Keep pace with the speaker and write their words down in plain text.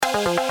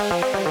Welcome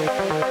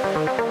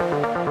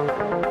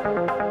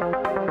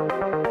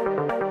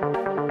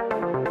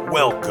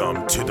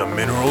to the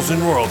Minerals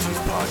and Royalties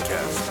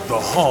Podcast, the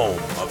home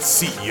of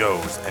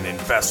CEOs and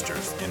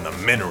investors in the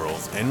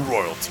minerals and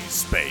royalties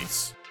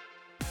space.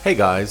 Hey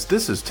guys,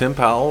 this is Tim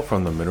Powell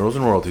from the Minerals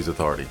and Royalties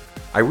Authority.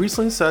 I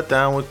recently sat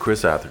down with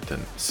Chris Atherton,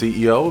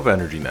 CEO of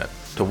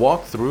EnergyNet, to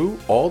walk through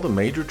all the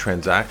major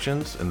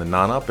transactions in the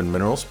non-op and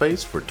mineral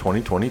space for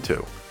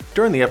 2022.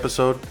 During the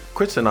episode,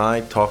 Chris and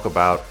I talk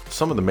about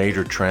some of the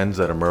major trends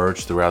that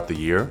emerged throughout the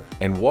year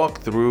and walk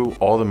through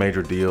all the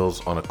major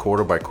deals on a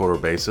quarter-by-quarter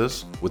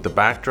basis with the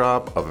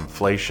backdrop of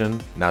inflation,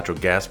 natural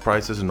gas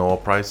prices, and oil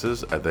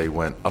prices as they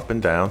went up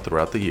and down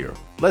throughout the year.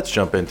 Let's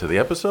jump into the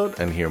episode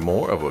and hear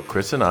more of what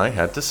Chris and I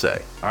had to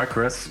say. All right,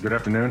 Chris, good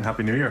afternoon.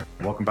 Happy New Year.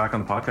 Welcome back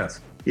on the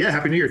podcast. Yeah,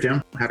 Happy New Year,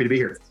 Tim. Happy to be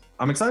here.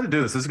 I'm excited to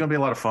do this. This is going to be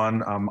a lot of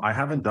fun. I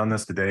haven't done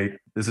this to date.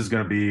 This is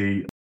going to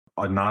be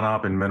a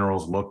non-op and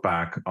minerals look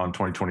back on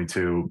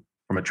 2022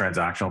 from a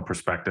transactional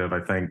perspective. I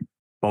think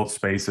both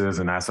spaces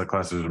and asset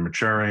classes are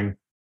maturing.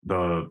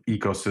 The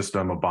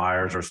ecosystem of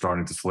buyers are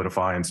starting to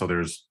solidify. And so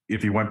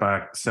if you went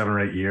back 7 or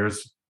 8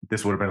 years,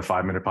 this would have been a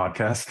 5-minute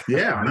podcast.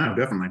 Yeah, I know,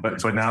 definitely.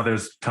 But now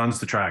there's tons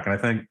to track. And I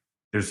think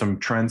there's some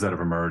trends that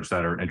have emerged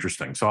that are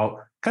interesting. So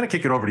I'll kind of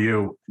kick it over to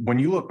you. When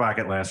you look back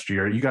at last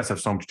year, you guys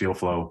have so much deal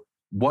flow.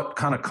 What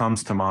kind of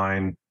comes to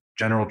mind,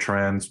 general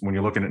trends when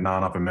you're looking at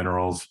non-op and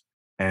minerals,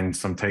 and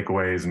some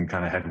takeaways and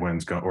kind of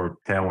headwinds or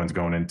tailwinds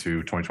going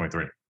into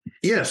 2023?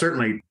 Yeah,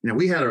 certainly.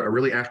 We had a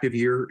really active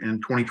year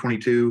in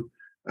 2022.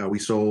 We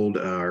sold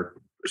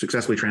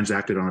successfully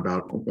transacted on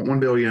about $1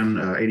 billion,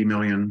 $80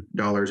 million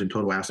in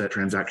total asset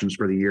transactions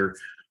for the year.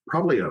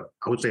 Probably I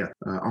would say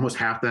almost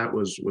half that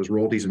was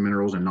royalties and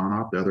minerals and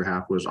non-op. The other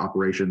half was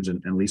operations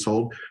and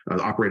leasehold.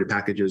 The operated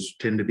packages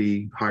tend to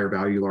be higher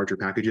value, larger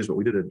packages, but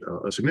we did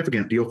a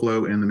significant deal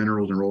flow in the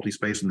minerals and royalty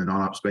space and the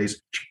non-op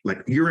space.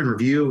 Like year in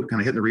review, kind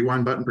of hitting the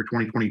rewind button for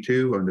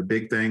 2022. And the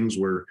big things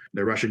were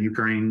the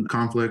Russian-Ukraine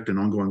conflict and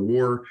ongoing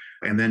war,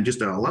 and then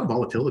just a lot of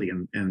volatility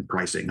in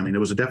pricing. I mean, it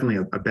was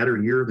definitely a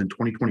better year than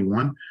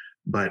 2021.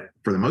 But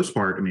for the most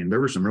part, I mean, there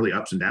were some really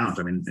ups and downs.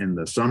 I mean, in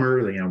the summer,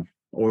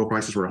 oil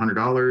prices were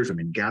 $100. I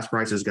mean, gas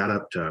prices got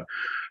up to,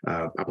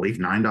 I believe,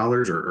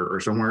 $9 or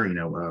somewhere.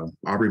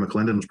 Aubrey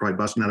McClendon was probably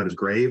busting out of his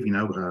grave,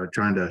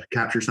 trying to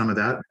capture some of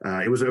that.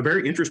 It was a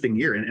very interesting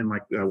year. And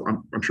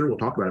I'm sure we'll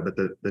talk about it,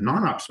 but the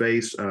non-op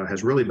space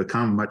has really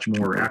become much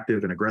more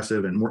active and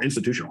aggressive and more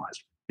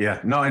institutionalized.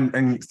 Yeah, no,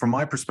 and from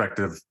my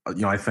perspective,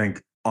 I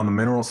think on the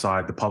mineral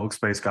side, the public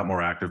space got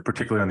more active,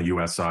 particularly on the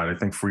U.S. side. I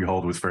think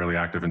Freehold was fairly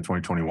active in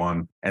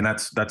 2021, and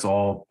that's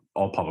all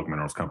public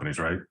minerals companies,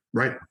 right?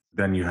 Right.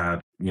 Then you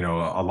had,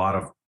 a lot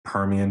of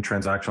Permian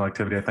transactional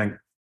activity. I think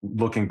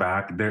looking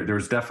back,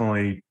 there's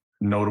definitely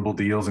notable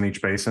deals in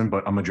each basin,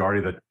 but a majority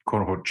of the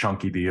quote unquote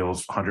chunky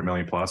deals, 100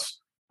 million plus,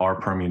 are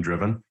Permian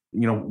driven.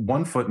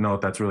 One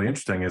footnote that's really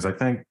interesting is I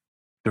think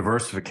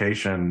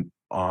diversification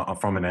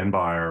from an end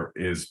buyer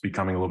is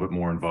becoming a little bit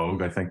more in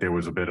vogue. I think there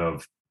was a bit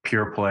of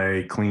pure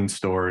play, clean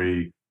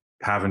story,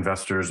 have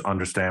investors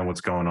understand what's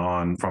going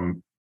on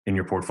in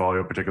your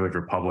portfolio, particularly if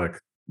you're public.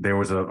 There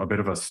was a bit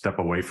of a step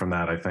away from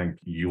that. I think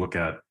you look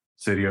at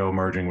Sitio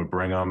merging with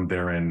Brigham,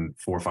 they're in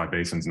 4 or 5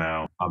 basins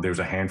now. There's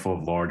a handful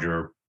of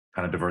larger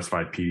kind of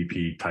diversified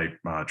PDP type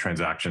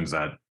transactions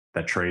that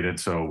traded.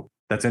 So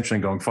that's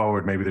interesting going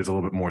forward. Maybe there's a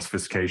little bit more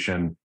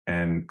sophistication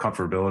and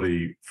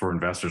comfortability for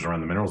investors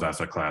around the minerals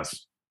asset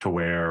class to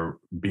where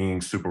being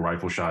super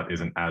rifle shot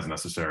isn't as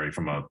necessary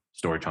from a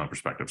storytelling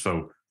perspective.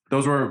 So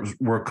those were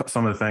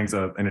some of the things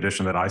in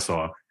addition that I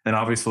saw. And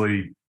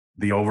obviously,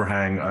 the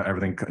overhang,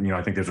 everything,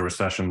 I think there's a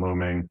recession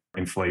looming.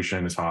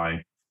 Inflation is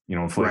high.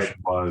 Inflation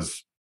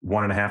was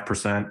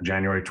 1.5%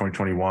 January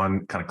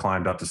 2021, kind of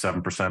climbed up to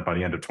 7% by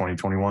the end of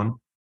 2021.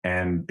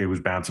 And it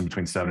was bouncing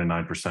between 7 and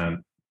 9%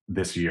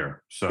 this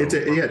year. So it's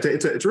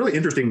a really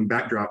interesting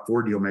backdrop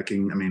for deal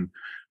making. I mean,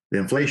 the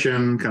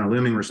inflation, kind of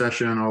looming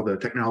recession, all the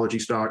technology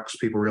stocks,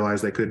 people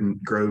realized they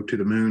couldn't grow to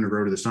the moon or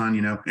grow to the sun,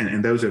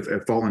 and those have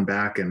fallen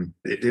back. And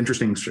it's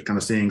interesting kind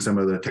of seeing some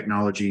of the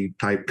technology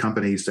type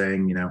companies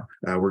saying,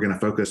 we're going to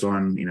focus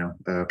on,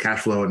 cash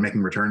flow and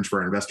making returns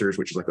for our investors,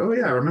 which is like, oh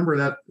yeah, I remember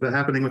that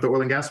happening with the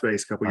oil and gas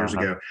space a couple years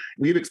ago.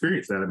 We've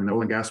experienced that. I mean, the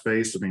oil and gas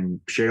space,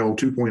 shale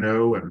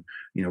 2.0 and,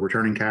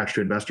 returning cash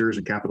to investors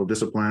and capital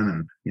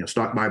discipline and,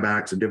 stock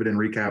buybacks and dividend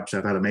recaps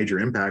have had a major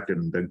impact,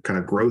 and the kind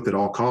of growth at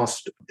all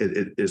cost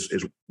is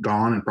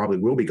gone and probably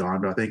will be gone.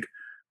 But I think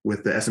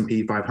with the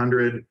S&P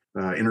 500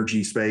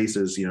 energy space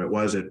it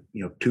was at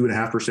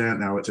 2.5%.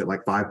 Now it's at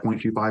like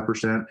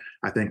 5.25%.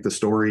 I think the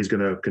story is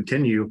going to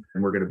continue,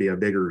 and we're going to be a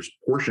bigger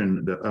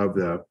portion of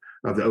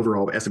the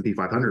overall S&P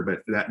 500.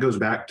 But that goes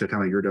back to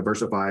kind of your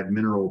diversified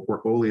mineral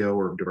portfolio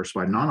or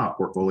diversified non-op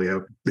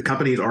portfolio. The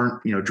companies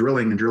aren't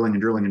drilling and drilling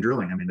and drilling and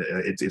drilling. I mean,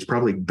 it's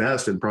probably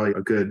best and probably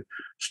a good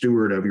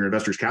steward of your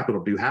investors'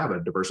 capital to have a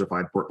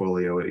diversified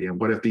portfolio.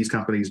 What if these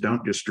companies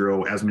don't just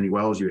drill as many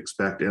wells you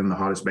expect in the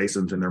hottest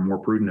basins, and they're more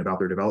prudent about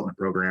their development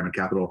program and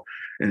capital,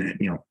 and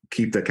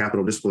keep the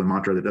capital discipline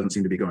mantra that doesn't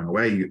seem to be going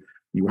away?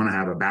 you want to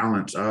have a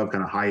balance of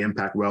kind of high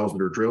impact wells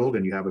that are drilled,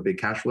 and you have a big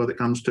cash flow that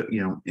comes to,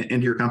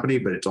 into your company.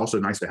 But it's also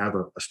nice to have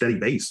a steady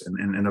base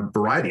and a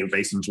variety of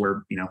basins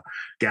where,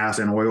 gas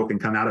and oil can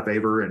come out of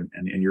favor, and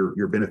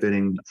you're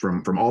benefiting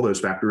from all those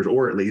factors,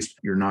 or at least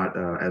you're not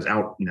as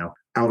out in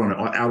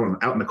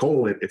the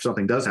cold if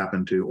something does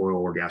happen to oil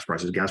or gas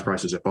prices. Gas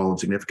prices have fallen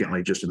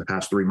significantly just in the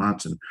past 3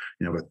 months, and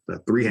with a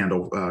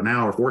 3-handle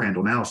now or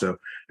 4-handle now. So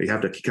you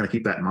have to kind of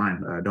keep that in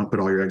mind. Don't put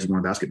all your eggs in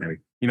one basket, maybe.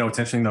 It's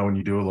interesting though when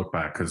you do a look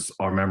back, because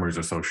our memories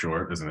are so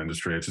short as an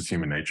industry. It's just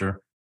human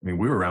nature. I mean,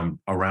 we were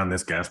around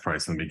this gas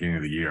price in the beginning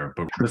of the year,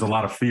 but there's a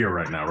lot of fear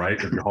right now, right?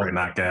 If you're holding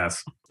that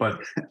gas. But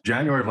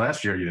January of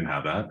last year, you didn't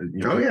have that.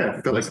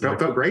 It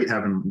felt great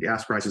having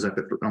gas prices at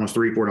almost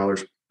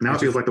 $3-4. Now it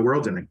feels like the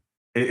world's ending.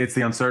 It's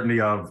the uncertainty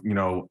of,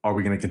 are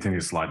we going to continue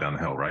to slide down the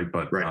hill, right?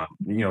 But,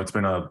 it's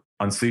been a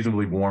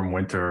unseasonably warm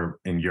winter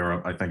in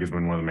Europe, I think has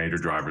been one of the major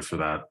drivers for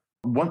that.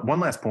 One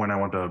last point I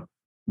want to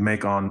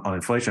make on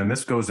inflation, and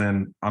this goes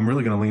in, I'm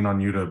really going to lean on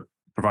you to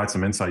provide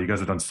some insight. You guys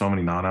have done so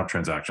many non-op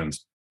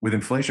transactions. With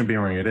inflation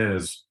being where it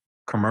is,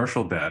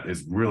 commercial debt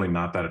is really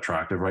not that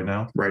attractive right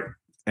now. Right.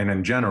 And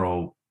in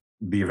general,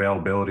 the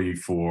availability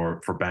for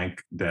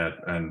bank debt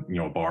and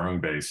borrowing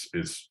base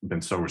has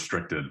been so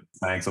restricted.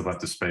 Banks have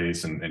left the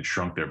space and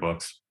shrunk their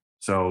books.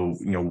 So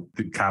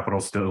the capital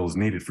still is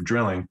needed for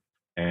drilling,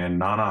 and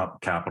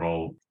non-op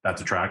capital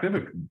that's attractive.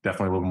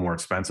 Definitely a little more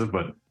expensive,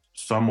 but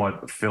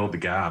somewhat filled the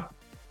gap.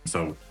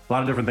 So a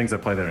lot of different things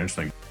that play that are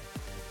interesting.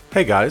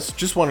 Hey guys,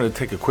 just wanted to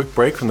take a quick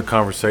break from the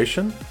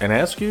conversation and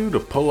ask you to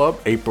pull up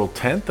April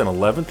 10th and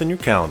 11th in your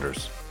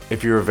calendars.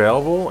 If you're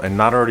available and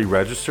not already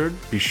registered,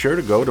 be sure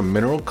to go to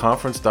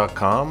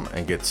mineralconference.com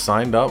and get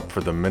signed up for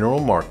the Mineral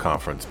Mark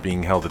Conference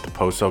being held at the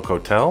Post Oak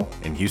Hotel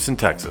in Houston,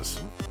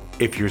 Texas.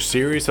 If you're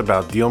serious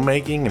about deal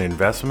making and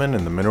investment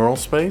in the mineral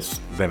space,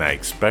 then I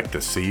expect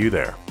to see you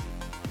there.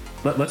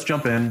 Let's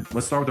jump in.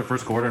 Let's start with the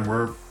first quarter, and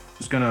we're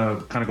just going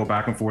to kind of go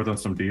back and forth on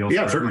some deals.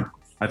 Yeah, certainly.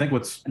 I think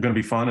what's going to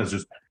be fun is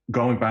just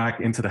going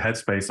back into the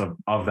headspace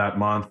of that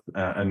month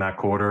and that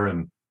quarter,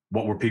 and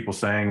what were people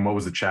saying, what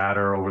was the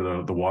chatter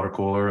over the water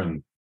cooler,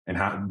 and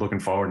how looking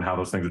forward and how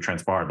those things have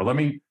transpired. But let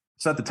me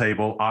set the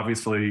table.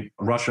 Obviously,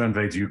 Russia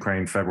invades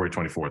Ukraine February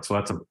 24th. So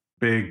that's a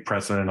big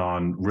precedent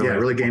on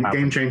really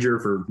game changer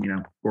for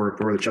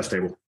the chess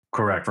table.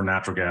 Correct, for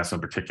natural gas in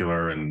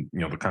particular, and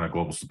the kind of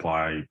global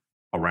supply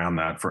around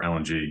that for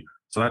LNG.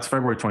 So that's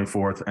February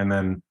 24th. And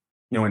then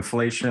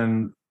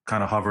inflation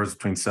kind of hovers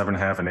between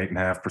 7.5% and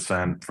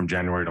 8.5% from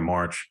January to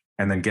March.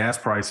 And then gas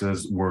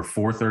prices were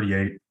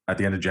 $4.38 at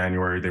the end of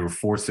January. They were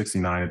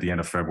 $4.69 at the end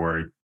of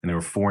February, and they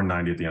were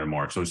 $4.90 at the end of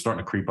March. So it's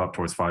starting to creep up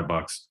towards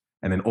 $5.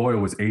 And then oil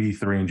was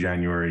 83 in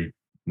January,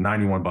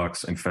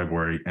 $91 in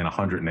February, and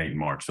 108 in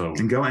March. So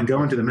and going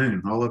to the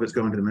moon. All of it's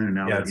going to the moon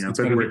now. Yeah, it's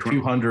going to be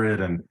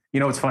 200. And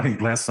it's funny.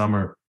 Last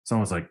summer,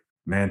 someone was like,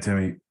 "Man,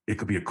 Timmy, it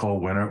could be a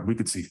cold winter. We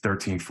could see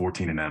 13,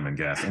 14 in M in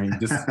gas." I mean,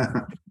 just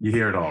you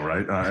hear it all,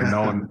 right? And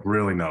no one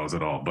really knows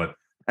it all. But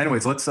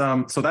anyways, let's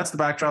so that's the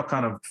backdrop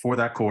kind of for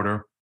that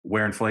quarter,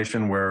 where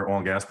oil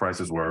and gas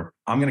prices were.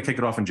 I'm going to kick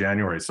it off in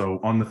January. So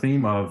on the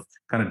theme of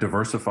kind of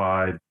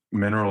diversified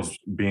minerals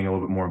being a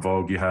little bit more in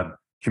vogue, you had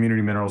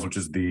Community Minerals, which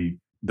is the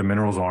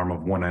minerals arm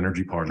of One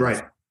Energy Partners.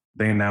 Right.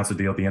 They announced a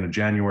deal at the end of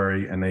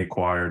January, and they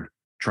acquired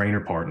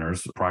Trainer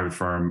Partners, a private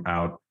firm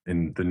out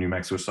in the New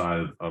Mexico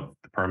side of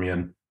the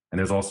Permian. And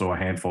there's also a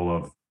handful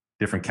of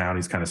different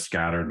counties kind of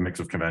scattered, mix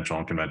of conventional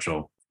and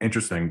unconventional.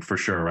 Interesting for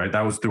sure, right?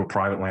 That was through a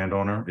private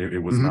landowner.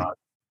 It was not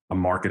a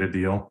marketed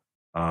deal.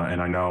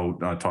 And I know,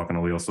 talking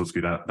to Leo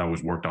Slutsky, that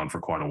was worked on for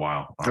quite a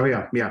while.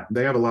 Yeah.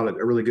 They have a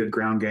really good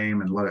ground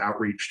game and a lot of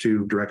outreach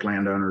to direct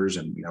landowners,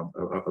 and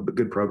a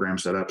good program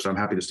set up. So I'm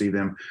happy to see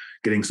them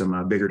getting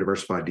some bigger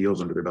diversified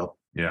deals under their belt.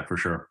 Yeah, for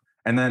sure.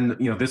 And then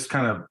this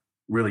kind of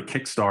really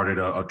kickstarted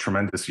a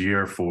tremendous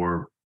year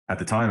for, at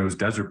the time it was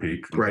Desert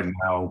Peak, right? And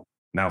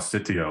now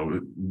Sitio.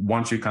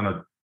 Once you kind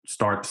of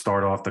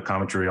start off the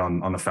commentary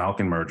on the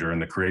Falcon merger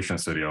and the creation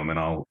of Sitio, and then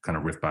I'll kind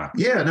of riff back.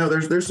 Yeah, no,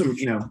 there's some,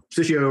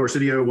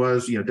 Sitio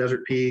was,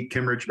 Desert Peak,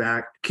 Kimmeridge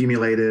backed,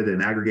 accumulated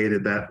and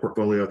aggregated that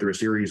portfolio through a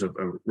series of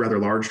rather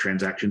large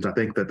transactions. I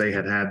think that they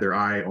had their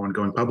eye on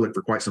going public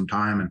for quite some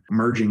time, and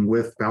merging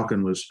with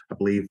Falcon was, I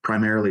believe,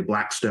 primarily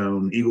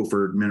Blackstone,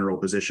 Eagleford mineral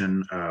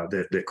position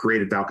that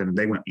created Falcon.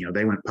 They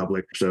went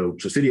public. So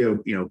Sitio,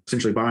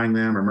 essentially buying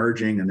them or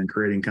merging and then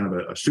creating kind of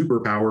a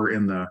superpower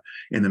in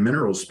the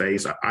minerals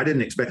space. I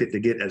didn't expect it to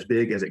get as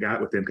big as it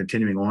got with them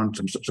continuing on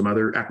some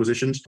other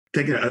acquisitions.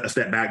 Taking a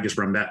step back just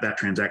from that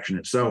transaction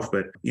itself,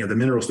 but the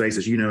mineral space,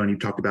 as and you've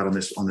talked about on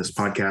this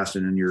podcast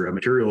and in your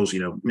materials,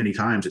 many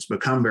times, it's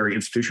become very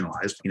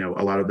institutionalized.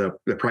 A lot of the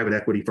private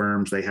equity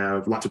firms, they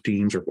have lots of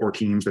teams or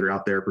teams that are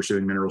out there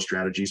pursuing mineral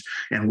strategies.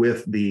 And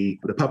with the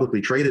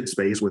publicly traded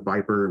space, with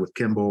Viper, with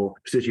Kimball,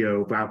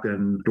 Sitio,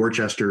 Falcon,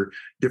 Dorchester,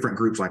 different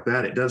groups like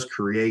that, it does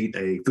create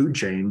a food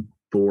chain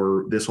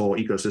for this whole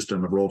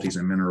ecosystem of royalties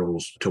and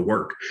minerals to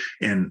work.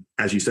 And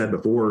as you said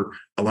before,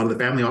 a lot of the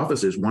family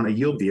offices want a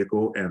yield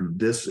vehicle, and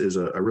this is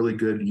a really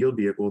good yield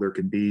vehicle.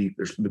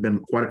 There's been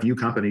quite a few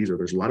companies, or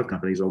there's a lot of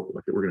companies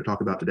like that we're going to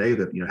talk about today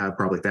that have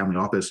probably family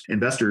office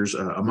investors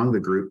among the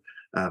group.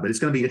 But it's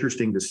going to be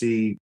interesting to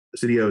see.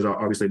 Citio's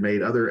obviously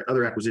made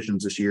other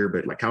acquisitions this year,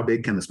 but like how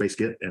big can the space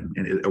get,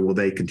 and will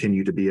they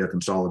continue to be a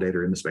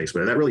consolidator in the space?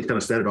 But that really kind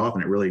of set it off,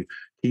 and it really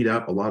heat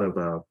up a lot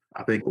of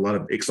I think a lot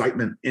of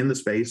excitement in the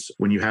space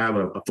when you have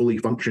a fully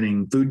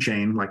functioning food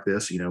chain like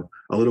this.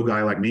 A little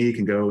guy like me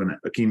can go and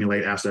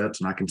accumulate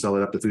assets, and I can sell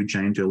it up the food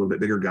chain to a little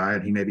bit bigger guy,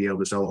 and he may be able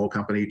to sell a whole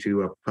company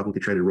to a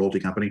publicly traded royalty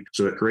company.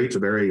 So it creates a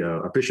very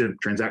efficient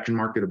transaction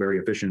market, a very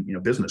efficient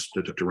business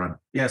to run.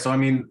 Yeah. So I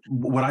mean,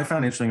 what I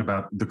found interesting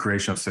about the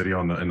creation of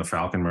Citio and the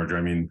Falcon merger,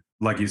 I mean,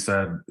 like you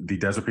said, the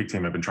Desert Peak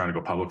team have been trying to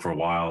go public for a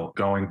while.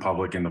 Going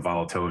public in the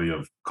volatility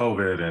of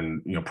COVID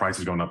and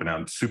prices going up and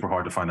down, super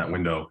hard to find that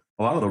window.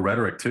 A lot of the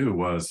rhetoric too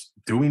was,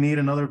 do we need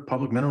another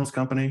public minerals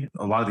company?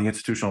 A lot of the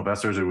institutional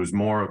investors, it was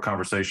more a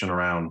conversation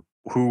around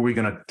who are we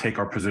going to take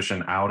our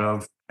position out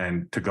of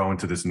and to go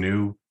into this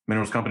new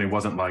minerals company. It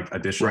wasn't like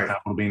additional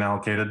capital being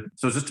allocated.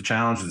 So it's just a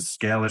challenge, the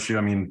scale issue.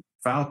 I mean,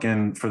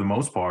 Falcon, for the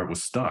most part,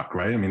 was stuck,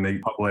 right? I mean, they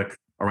public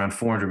around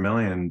 400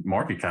 million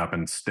market cap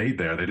and stayed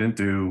there. They didn't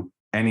do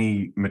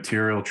any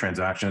material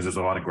transactions. There's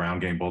a lot of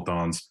ground game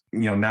bolt-ons.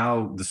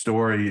 Now the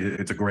story,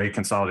 it's a great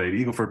consolidated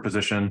Eagleford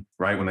position,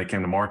 right? When they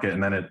came to market,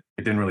 and then it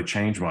didn't really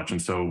change much. And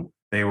so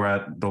they were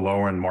at the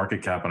lower end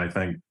market cap, and I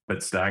think a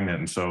bit stagnant.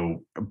 And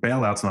so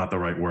bailout's not the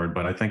right word,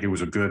 but I think it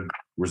was a good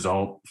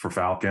result for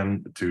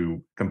Falcon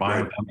to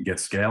combine with them and get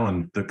scale.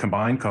 And the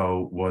combined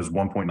co was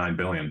 1.9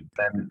 billion.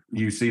 Then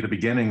you see the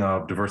beginning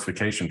of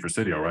diversification for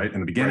Citio, right? In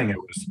the beginning, it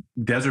was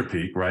Desert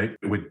Peak, right?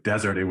 With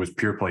Desert, it was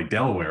pure play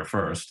Delaware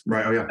first.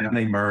 Right. Oh, yeah. And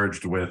they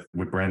merged with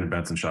Brandon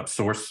Benson Shop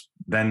Source.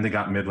 Then they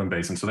got Midland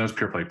Basin. So that was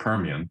pure play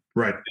Permian.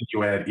 Right. Then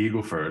you add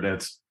Eagleford.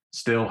 It's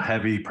still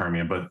heavy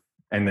Permian,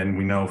 and then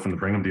we know from the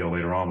Brigham deal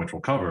later on, which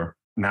we'll cover,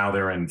 now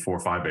they're in 4 or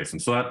 5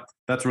 basins. So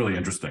that's really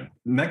interesting.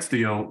 Next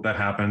deal that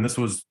happened, this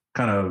was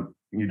kind of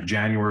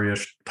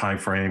January-ish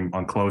timeframe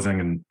on closing,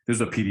 and this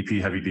is a PDP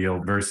heavy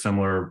deal, very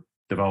similar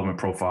development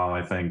profile,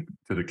 I think,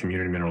 to the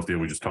community minerals deal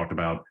we just talked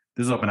about.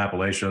 This is up in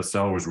Appalachia.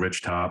 Seller was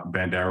Rich Top.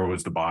 Bandera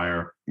was the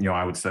buyer.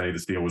 I would say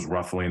this deal was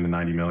roughly in the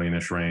 90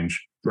 million-ish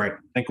range. Right.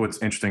 I think what's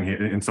interesting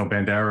here, and so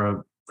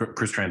Bandera,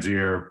 Chris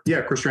Transier.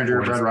 Yeah, Chris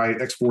Transier, Brad Wright,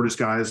 ex-Fortis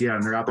guys. Yeah,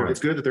 and they're out there. It's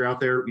good that they're out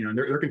there.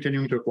 They're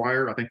continuing to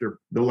acquire. I think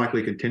they'll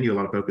likely continue a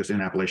lot of focus in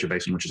Appalachia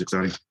Basin, which is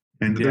exciting.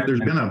 And there's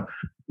been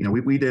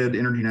we did,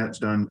 EnergyNet's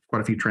done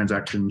quite a few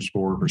transactions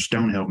for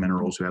Stonehill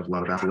Minerals, who has a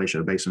lot of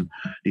Appalachia Basin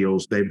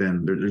deals. There's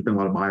been a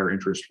lot of buyer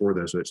interest for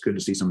this. So it's good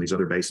to see some of these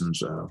other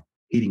basins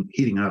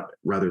heating up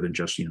rather than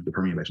just, the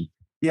Permian Basin.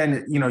 Yeah.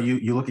 And,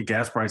 you look at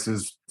gas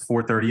prices,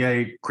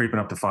 $4.38, creeping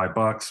up to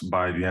 $5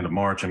 by the end of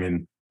March. I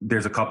mean,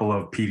 there's a couple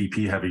of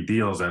PDP heavy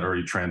deals that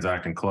already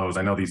transact and close.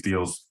 I know these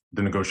deals,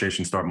 the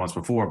negotiations start months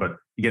before, but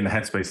you get in the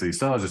headspace of these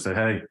sellers to say,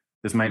 hey,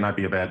 this might not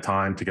be a bad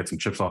time to get some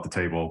chips off the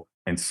table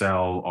and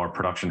sell our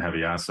production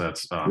heavy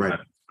assets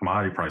at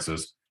commodity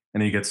prices.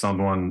 And then you get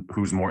someone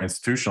who's more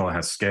institutional,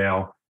 has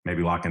scale,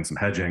 maybe lock in some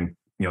hedging.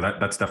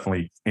 That's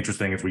definitely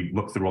interesting. As we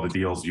look through all the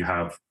deals, you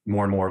have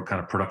more and more kind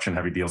of production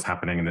heavy deals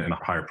happening in the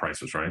higher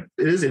prices, right?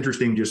 It is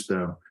interesting, just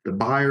the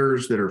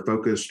buyers that are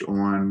focused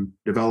on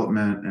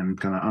development and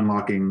kind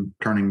of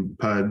turning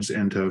PUDs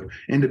into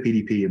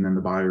PDP, and then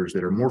the buyers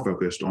that are more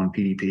focused on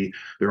PDP.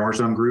 There are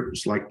some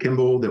groups like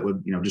Kimball that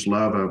would, just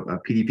love a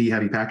PDP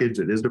heavy package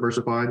that is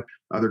diversified.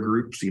 Other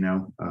groups,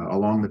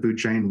 along the food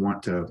chain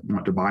want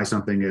to buy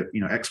something at,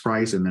 X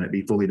price, and then it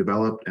be fully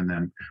developed.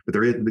 But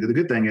the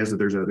good thing is that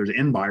there's an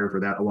end buyer for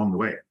that along the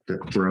way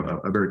for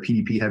a very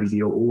PDP heavy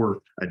deal, or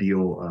a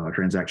deal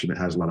transaction that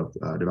has a lot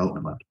of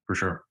development left. For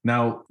sure.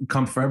 Now,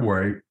 come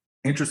February,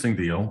 interesting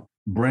deal.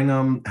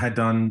 Brigham had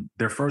done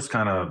their first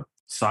kind of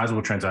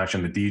sizable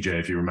transaction, the DJ,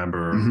 if you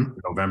remember,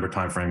 November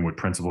timeframe with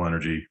Principal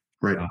Energy.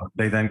 Right.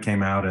 They then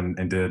came out and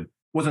did,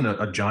 wasn't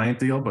a giant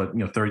deal, but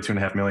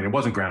 32.5 million. It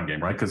wasn't ground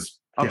game, right? Because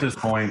up to this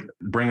point,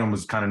 Brigham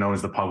was kind of known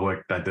as the public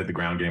that did the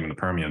ground game in the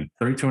Permian.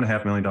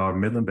 $32.5 million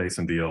Midland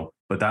Basin deal,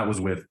 but that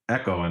was with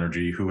Echo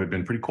Energy, who had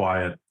been pretty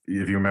quiet.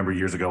 If you remember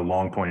years ago,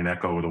 Long Point and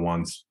Echo were the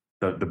ones,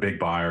 the big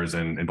buyers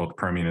in both the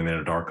Permian and the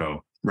Anadarko.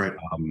 Right.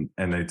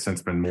 And they'd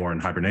since been more in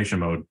hibernation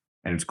mode,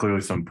 and it's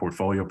clearly some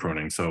portfolio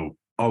pruning. So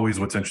always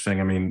what's interesting,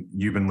 I mean,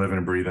 you've been living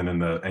and breathing in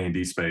the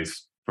A&D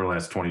space for the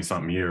last 20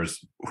 something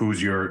years.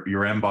 Who's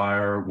your end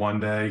buyer one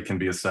day can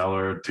be a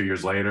seller 2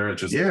 years later. It's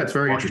just, it's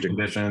very interesting.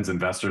 Conditions,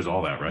 investors,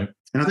 all that, right?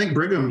 And I think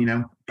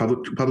Brigham,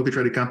 publicly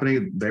traded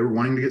company, they were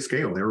wanting to get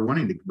scale. They were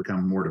wanting to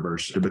become more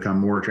diverse, to become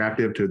more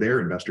attractive to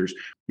their investors.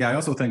 Yeah, I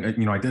also think,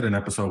 I did an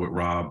episode with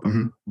Rob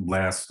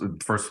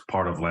first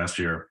part of last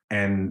year.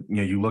 And,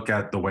 you look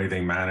at the way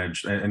they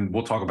managed, and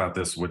we'll talk about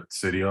this with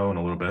Citio in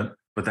a little bit,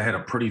 but they had a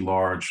pretty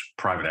large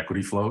private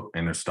equity float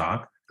in their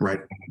stock.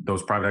 Right.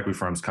 Those private equity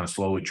firms kind of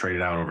slowly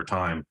traded out over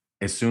time.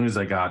 As soon as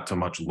they got to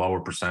much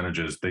lower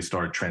percentages, they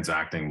started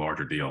transacting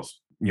larger deals.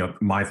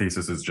 My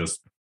thesis is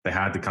just they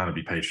had to kind of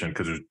be patient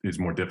because it's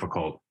more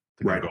difficult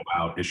to kind of go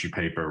out, issue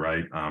paper,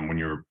 right? When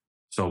you're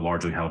so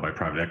largely held by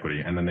private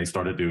equity. And then they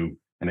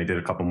did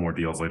a couple more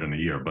deals later in the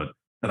year. But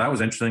that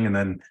was interesting. And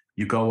then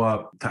you go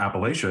up to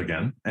Appalachia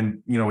again.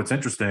 And, it's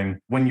interesting.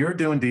 When you're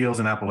doing deals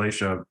in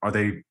Appalachia, are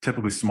they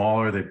typically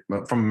smaller?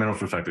 From a minerals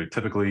perspective,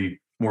 typically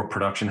more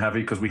production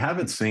heavy? Because we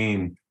haven't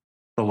seen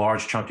the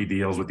large chunky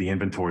deals with the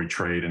inventory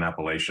trade in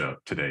Appalachia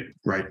to date.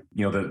 Right.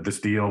 This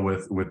deal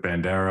with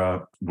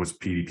Bandera was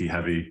PDP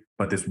heavy,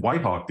 but this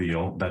Whitehawk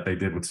deal that they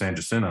did with San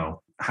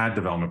Jacinto had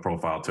development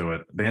profile to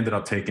it. They ended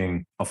up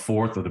taking a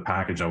fourth of the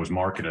package that was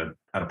marketed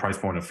at a price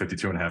point of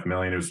 $52.5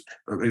 million. It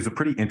was a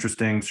pretty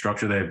interesting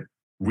structure. They had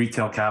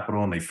retail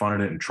capital and they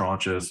funded it in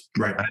tranches.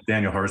 Right. I had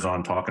Daniel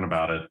Herzon talking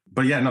about it.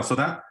 But so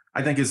that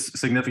I think is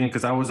significant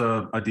because that was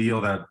a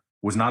deal that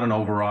was not an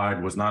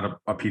override, was not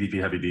a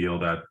PDP heavy deal,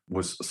 that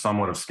was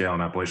somewhat of scale in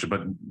Appalachia,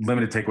 but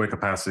limited takeaway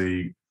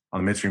capacity on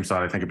the midstream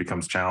side. I think it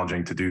becomes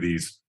challenging to do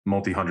these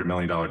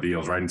multi-$100-million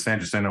deals, right? And San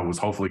Jacinto was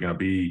hopefully going to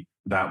be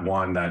that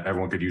one that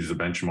everyone could use as a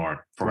benchmark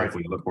for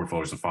hopefully other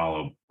portfolios to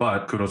follow.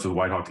 But kudos to the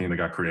Whitehawk team that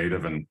got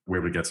creative and were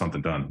able to get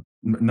something done.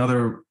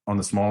 Another on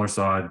the smaller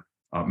side,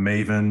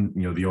 Maven,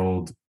 the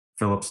old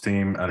Phillips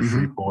team out of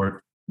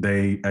Shreveport,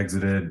 they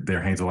exited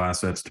their Haynesville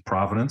assets to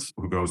Providence,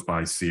 who goes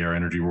by Sierra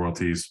Energy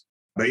Royalties.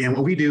 But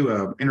what we do,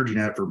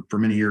 EnergyNet for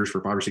many years,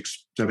 for 5 or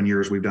 6, 7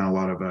 years, we've done a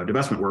lot of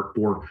divestment work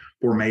for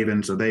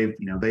Maven. So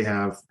they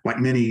have, like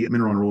many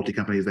mineral and royalty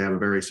companies, they have a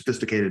very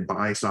sophisticated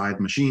buy side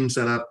machine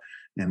set up.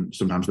 And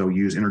sometimes they'll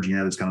use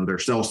EnergyNet as kind of their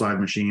sell side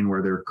machine,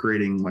 where they're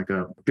creating like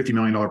a $50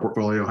 million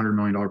portfolio, $100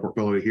 million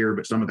portfolio here,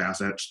 but some of the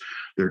assets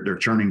they're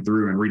churning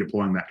through and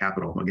redeploying that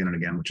capital again and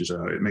again, which is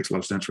it makes a lot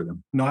of sense for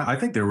them. No, I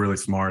think they're really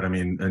smart. I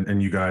mean,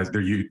 and you guys,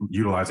 they're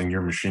utilizing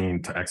your machine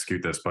to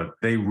execute this, but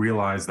they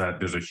realize that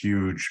there's a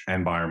huge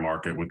end buyer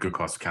market with good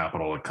cost of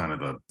capital at kind of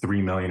the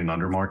 3 million and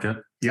under market.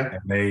 Yeah,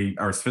 and they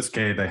are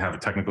sophisticated. They have a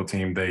technical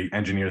team. They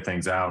engineer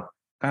things out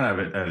kind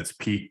of at its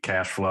peak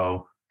cash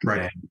flow.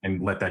 Right.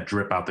 And let that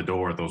drip out the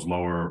door at those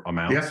lower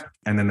amounts. Yeah.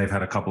 And then they've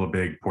had a couple of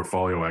big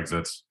portfolio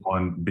exits,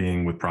 one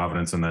being with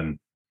Providence, and then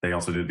they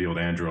also did the deal with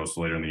Andros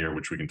later in the year,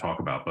 which we can talk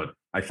about. But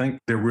I think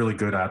they're really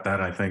good at that.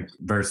 I think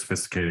very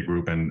sophisticated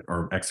group and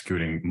are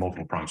executing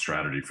multiple pronged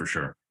strategy for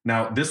sure.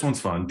 Now, this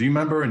one's fun. Do you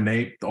remember,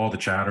 Nate, all the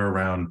chatter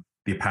around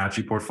the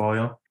Apache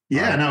portfolio?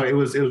 Yeah, no, it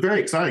was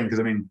very exciting because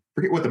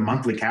forget what the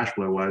monthly cash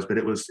flow was, but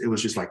it was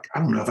just like, I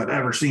don't know if I've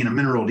ever seen a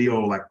mineral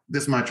deal like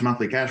this much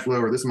monthly cash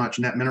flow or this much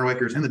net mineral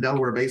acres in the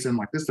Delaware Basin.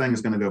 Like, this thing is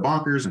going to go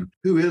bonkers, and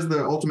who is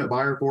the ultimate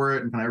buyer for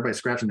it? And kind of everybody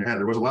scratching their head.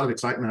 There was a lot of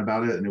excitement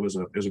about it, and it was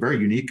a very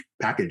unique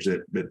package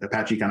that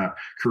Apache kind of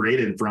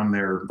created from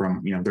their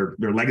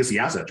legacy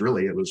assets.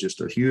 Really, it was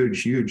just a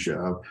huge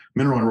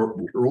mineral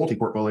and royalty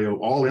portfolio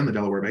all in the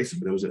Delaware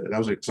Basin. But that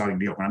was an exciting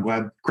deal, and I'm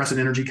glad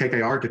Crescent Energy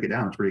KKR took it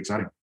down. It's pretty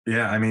exciting.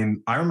 Yeah,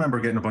 I remember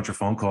getting a bunch of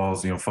phone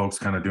calls, folks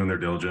kind of doing their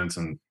diligence.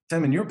 And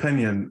Tim, in your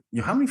opinion,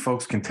 how many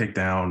folks can take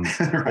down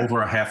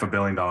over a $500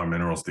 million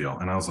minerals deal?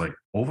 And I was like,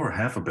 over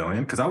 $500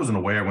 million? Because I wasn't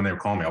aware when they were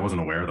calling me. I wasn't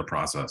aware of the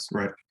process.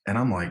 Right. And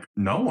I'm like,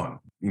 no one.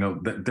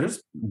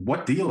 There's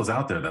what deal is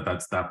out there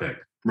that's that big?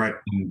 Right.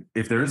 And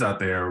if there is out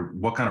there,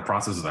 what kind of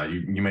process is that?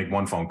 You make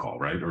one phone call,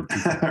 right? Or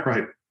two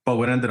right. But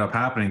what ended up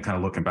happening, kind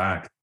of looking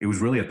back, it was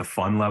really at the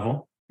fund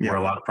level where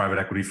a lot of private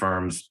equity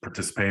firms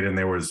participated, and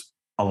there was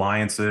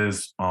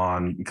alliances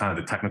on kind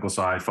of the technical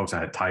side, folks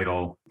that had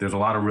title. There's a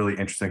lot of really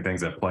interesting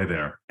things that play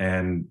there.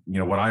 And,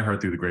 what I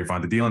heard through the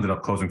grapevine, the deal ended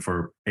up closing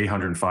for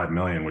 $805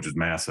 million, which is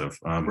massive.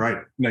 Right.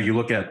 You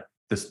look at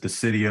the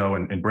Sitio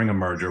and Brigham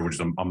merger, which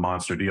is a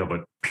monster deal,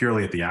 but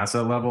purely at the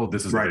asset level,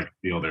 this is the big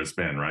deal there's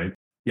been, right?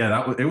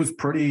 Yeah, it was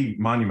pretty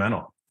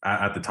monumental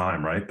at the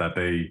time, right? That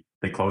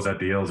they closed that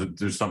deal.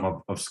 There's something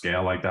of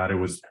scale like that. It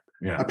was.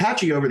 Yeah.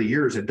 Apache over the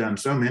years had done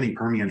so many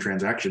Permian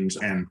transactions,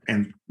 and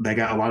they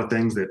got a lot of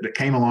things that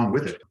came along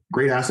with it.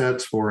 Great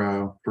assets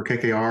for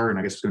KKR, and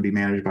I guess it's going to be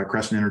managed by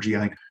Crescent Energy.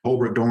 I think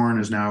Holbrook Dorn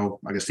is now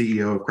like a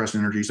CEO of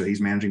Crescent Energy, so he's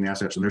managing the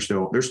assets, and they're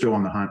still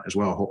on the hunt as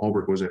well.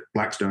 Holbrook was at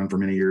Blackstone for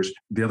many years.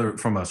 The other,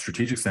 from a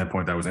strategic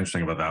standpoint, that was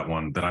interesting about that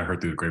one that I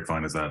heard through the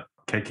grapevine is that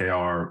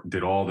KKR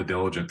did all the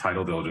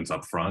title diligence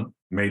up front,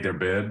 made their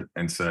bid,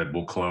 and said,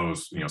 "We'll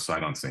close,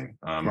 sight unseen."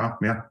 Wow,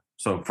 yeah.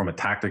 So from a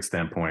tactic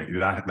standpoint,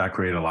 that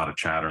created a lot of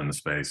chatter in the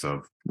space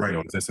of,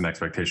 is this an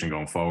expectation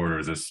going forward, or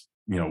is this,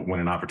 when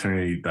an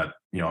opportunity that,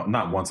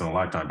 not once in a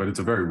lifetime, but it's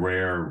a very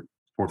rare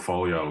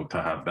portfolio to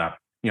have that,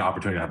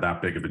 opportunity to have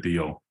that big of a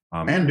deal.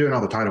 And doing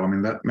all the title.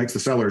 that makes the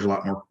sellers a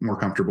lot more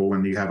comfortable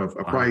when you have a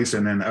price,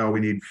 and then, we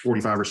need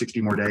 45 or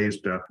 60 more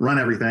days to run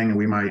everything. And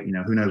we might,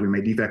 who knows, we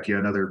may defect you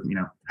another,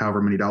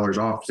 however many dollars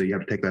off. So you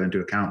have to take that into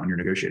account when you're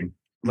negotiating.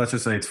 Let's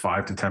just say it's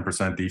 5 to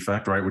 10%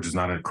 defect, right? Which is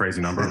not a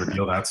crazy number of a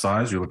deal that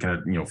size. You're looking at,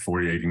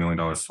 $40-80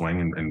 million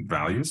swing in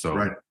value. So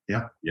right.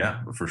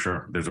 Yeah, for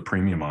sure. There's a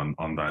premium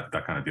on that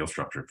kind of deal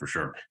structure for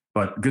sure.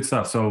 But good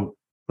stuff. So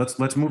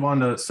let's move on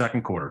to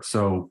second quarter.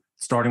 So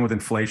starting with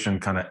inflation,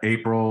 kind of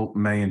April,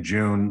 May, and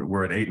June,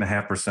 we're at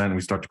 8.5%.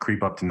 We start to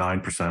creep up to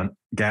 9%.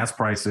 Gas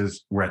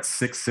prices, we're at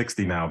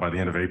 $6.60 now by the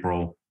end of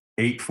April,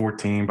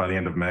 $8.14 by the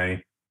end of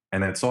May.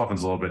 and then it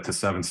softens a little bit to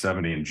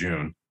 770 in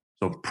June.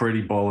 So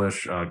pretty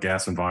bullish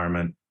gas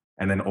environment.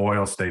 And then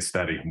oil stays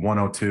steady,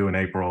 102 in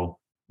April,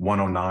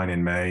 109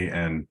 in May,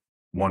 and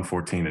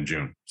 114 in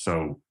June.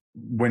 So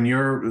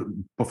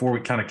before we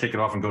kind of kick it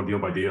off and go deal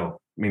by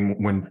deal, I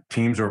mean, when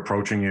teams are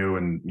approaching you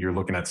and you're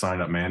looking at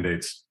signed up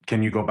mandates,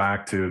 can you go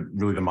back to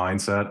really the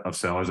mindset of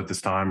sellers at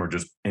this time, or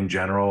just in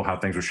general, how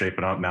things are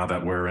shaping up now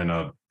that we're in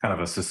a kind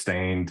of a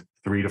sustained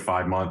 3 to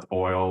 5 month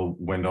oil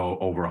window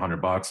over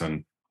 $100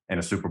 and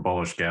a super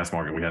bullish gas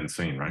market we hadn't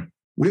seen, right?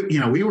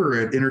 We were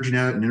at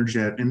EnergyNet and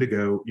EnergyNet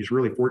Indigo, just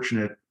really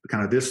fortunate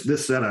kind of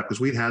this setup, because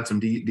we'd had some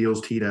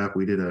deals teed up.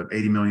 We did a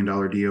 $80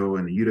 million deal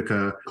in the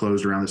Utica,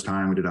 closed around this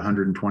time. We did a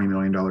 $120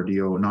 million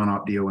deal, a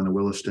NonOp deal in the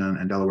Williston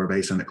and Delaware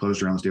Basin that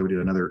closed around this deal. We did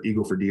another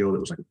Eagle Ford deal that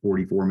was like a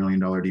 $44 million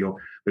deal,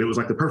 but it was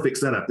like the perfect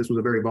setup. This was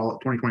a very volatile,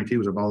 2022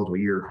 was a volatile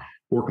year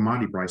for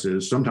commodity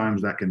prices.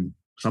 Sometimes, 1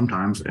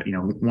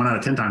 out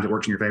of 10 times it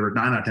works in your favor.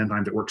 9 out of 10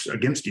 times it works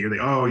against you. They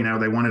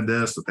wanted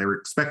this, that they were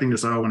expecting to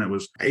sell when it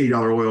was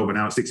 $80 oil, but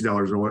now it's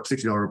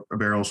 $60 a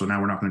barrel. So now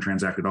we're not going to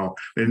transact at all.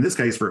 But in this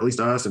case, for at least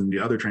us and the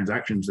other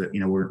transactions that,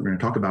 we're going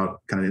to talk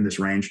about kind of in this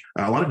range,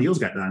 a lot of deals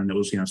got done. And it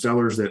was,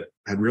 sellers that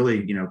had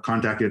really,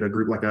 contacted a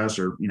group like us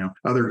or,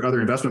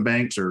 other investment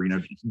banks or,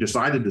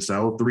 decided to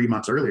sell 3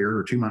 months earlier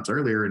or 2 months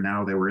earlier. And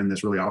now they were in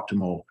this really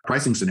optimal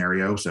pricing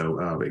scenario.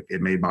 So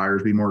it made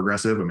buyers be more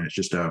aggressive. I mean, it's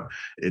just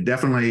it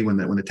definitely,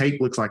 when the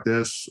tape looks like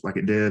this, like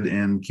it did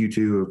in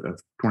Q2 of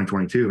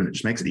 2022, and it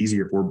just makes it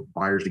easier for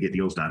buyers to get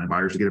deals done and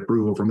buyers to get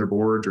approval from their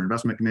boards or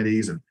investment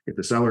committees. And if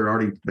the seller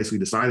already basically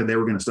decided they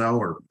were going to sell,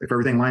 or if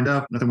everything lined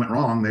up, nothing went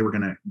wrong, they were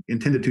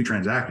intended to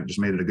transact. It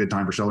just made it a good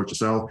time for sellers to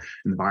sell,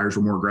 and the buyers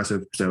were more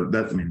aggressive. So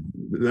that's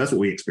what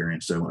we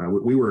experienced. So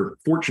we were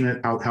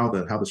fortunate how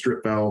the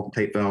strip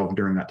tape fell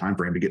during that time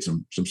frame to get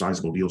some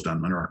sizable deals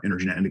done under our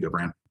EnergyNet Indigo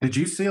brand. Did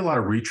you see a lot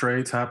of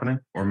retrades happening,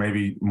 or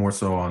maybe more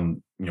so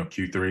on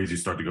Q3 as you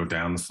start to go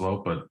down the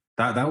slope? But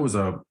that was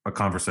a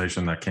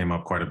conversation that came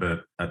up quite a bit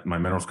at my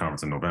minerals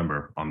conference in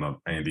November on the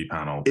A&D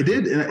panel. It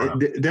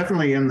did.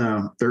 Definitely in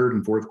the third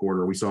and fourth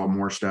quarter, we saw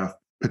more stuff,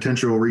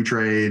 potential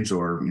retrades,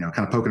 or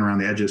kind of poking around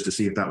the edges to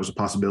see if that was a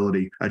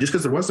possibility, just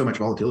because there was so much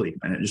volatility.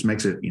 And it just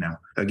makes it,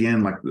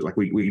 again, like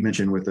we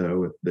mentioned with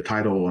the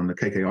title and the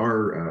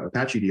KKR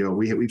Apache deal,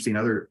 we've seen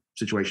other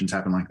situations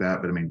happen like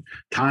that. But I mean,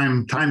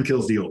 time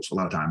kills deals a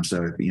lot of times.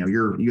 So if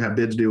you have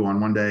bids due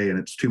on one day and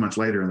it's 2 months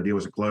later and the deal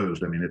isn't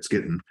closed, I mean,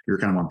 you're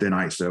kind of on thin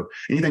ice. So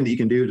anything that you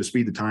can do to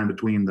speed the time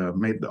between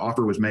the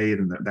offer was made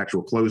and the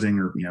actual closing,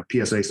 or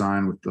PSA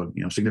signed with the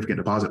significant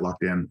deposit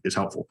locked in, is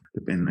helpful.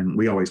 And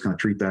we always kind of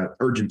treat that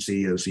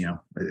urgency as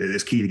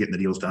is key to getting the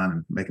deals done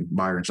and making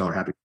buyer and seller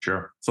happy.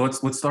 Sure. So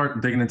let's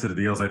start digging into the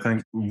deals. I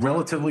think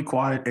relatively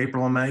quiet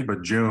April and May,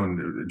 but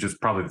June,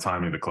 just probably the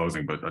timing of the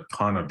closing, but a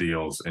ton of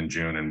deals in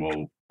June, and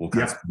we'll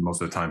kind of spend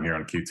most of the time here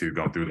on Q2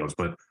 going through those.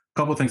 But a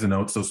couple of things to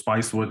note. So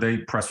Spicewood, they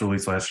press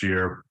release last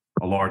year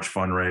a large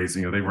fundraise.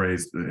 They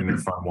raised in their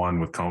fund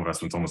one with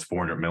co-investments almost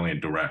 $400 million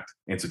direct,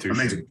 institutions,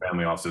 amazing,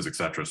 family offices, et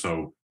cetera.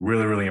 So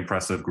really, really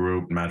impressive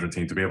group, management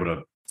team to be able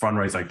to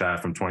fundraise like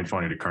that from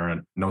 2020 to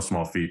current. No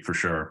small feat for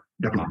sure.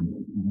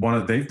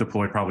 They've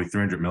deployed probably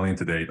 $300 million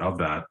to date of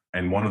that,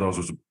 and one of those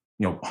was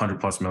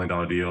 $100+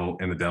 million deal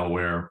in the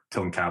Delaware,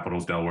 Tilton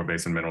Capital's Delaware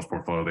Basin minerals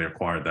portfolio. They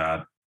acquired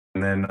that.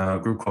 And then a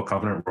group called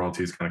Covenant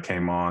Royalties kind of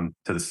came on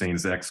to the scene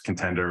as the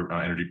ex-Contender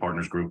Energy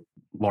Partners Group,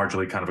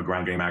 largely kind of a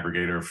ground game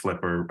aggregator,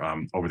 flipper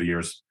over the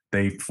years.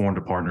 They formed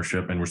a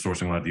partnership and were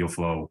sourcing a lot of deal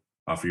flow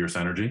for US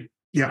Energy.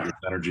 Yeah. US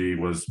Energy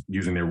was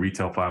using their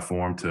retail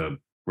platform to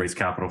raise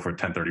capital for a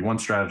 1031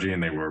 strategy,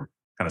 and they were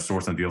kind of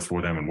sourcing deals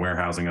for them and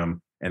warehousing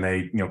them. And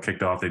they,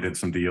 kicked off, they did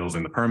some deals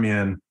in the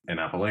Permian, in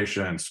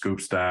Appalachia, and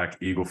Scoop Stack,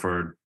 Eagle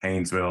Ford,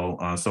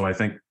 Haynesville. So I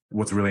think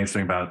what's really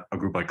interesting about a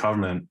group like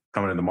Covenant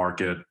coming in the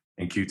market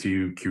in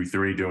Q2,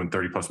 Q3, doing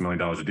 $30+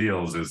 million of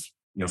deals is,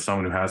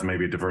 someone who has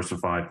maybe a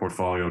diversified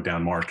portfolio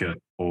down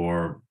market,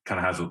 or kind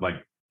of has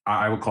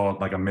I would call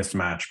it like a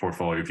mismatch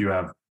portfolio. If you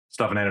have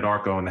stuff in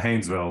Anadarko and the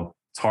Haynesville,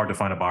 it's hard to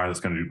find a buyer that's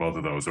going to do both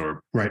of those,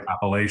 or right,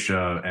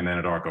 Appalachia and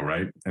Anadarko,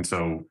 right? And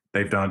so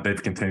they've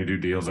continued to do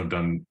deals, have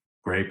done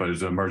great, but it's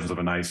the emergence of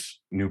a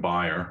nice new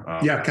buyer.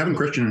 Kevin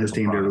Christian and his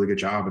team did a really good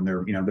job, and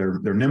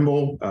they're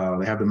nimble.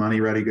 They have the money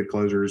ready, good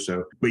closers.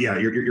 So, but yeah,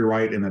 you're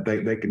right in that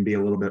they can be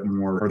a little bit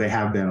more, or they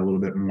have been a little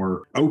bit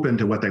more open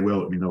to what they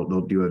will. I mean,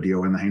 they'll do a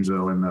deal in the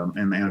Haynesville and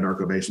the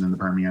Anadarko Basin and the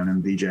Permian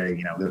and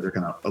DJ. They're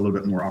kind of a little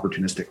bit more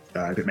opportunistic,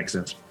 if it makes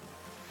sense.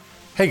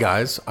 Hey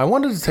guys, I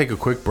wanted to take a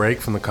quick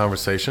break from the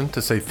conversation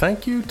to say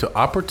thank you to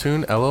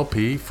Atherton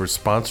LLP for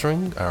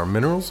sponsoring our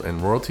Minerals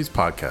and Royalties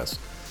podcast.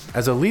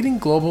 As a leading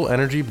global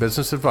energy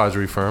business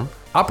advisory firm,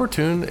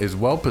 Atherton is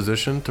well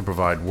positioned to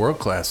provide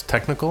world-class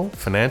technical,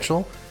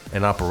 financial,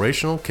 and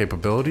operational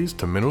capabilities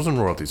to minerals and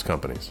royalties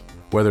companies.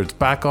 Whether it's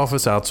back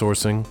office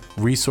outsourcing,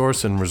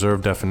 resource and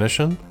reserve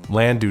definition,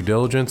 land due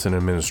diligence and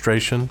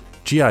administration,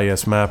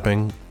 GIS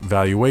mapping,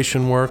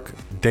 valuation work,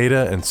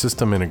 data and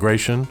system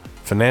integration,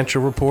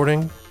 financial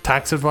reporting,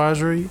 tax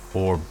advisory,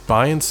 or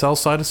buy and sell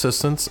side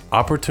assistance,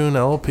 Atherton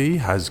LLP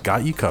has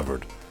got you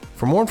covered.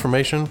 For more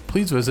information,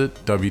 please visit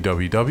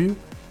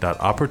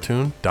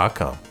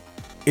www.opportune.com.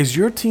 Is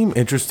your team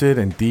interested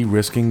in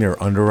de-risking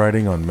their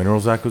underwriting on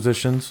minerals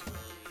acquisitions?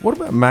 What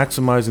about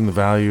maximizing the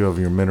value of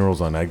your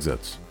minerals on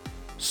exits?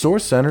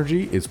 Source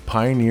Energy is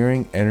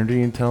pioneering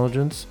energy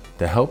intelligence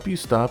to help you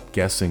stop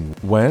guessing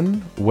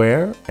when,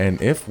 where, and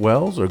if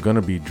wells are going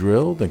to be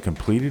drilled and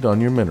completed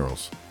on your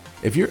minerals.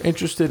 If you're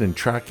interested in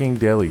tracking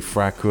daily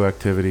frac crew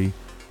activity,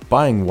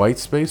 buying white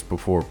space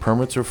before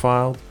permits are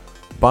filed,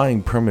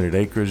 buying permitted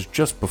acres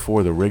just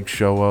before the rigs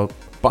show up,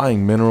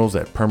 buying minerals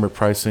at permit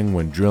pricing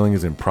when drilling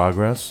is in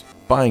progress,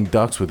 buying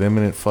DUCs with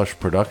imminent flush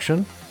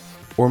production,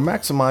 or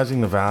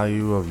maximizing the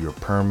value of your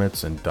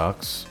permits and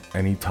DUCs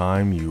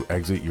anytime you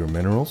exit your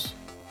minerals,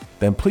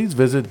 then please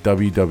visit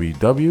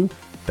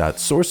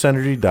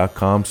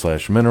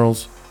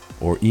www.sourceenergy.com/minerals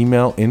or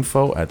email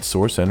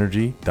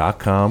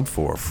info@sourceenergy.com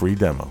for a free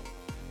demo.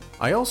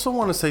 I also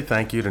want to say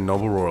thank you to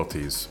Noble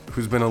Royalties,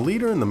 who's been a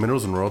leader in the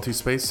minerals and royalty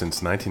space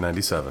since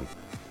 1997.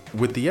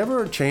 With the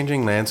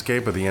ever-changing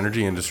landscape of the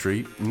energy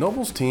industry,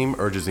 Noble's team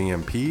urges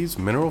E&Ps,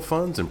 mineral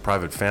funds, and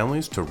private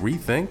families to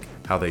rethink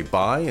how they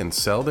buy and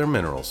sell their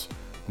minerals.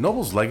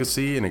 Noble's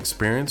legacy and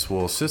experience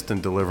will assist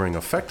in delivering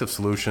effective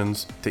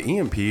solutions to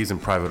E&Ps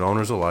and private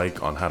owners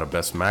alike on how to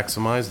best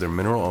maximize their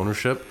mineral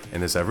ownership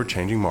in this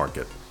ever-changing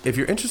market. If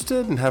you're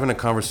interested in having a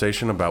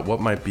conversation about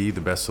what might be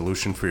the best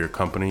solution for your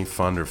company,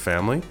 fund, or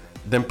family,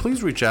 then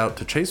please reach out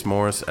to Chase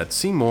Morris at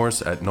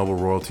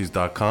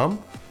cmorris@nobleroyalties.com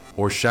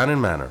or Shannon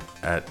Manor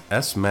at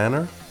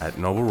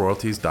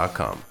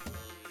smanor@nobleroyalties.com.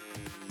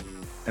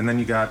 And then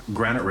you got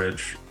Granite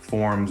Ridge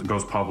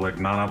goes public,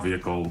 non-op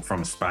vehicle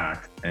from a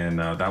SPAC, and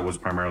that was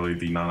primarily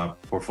the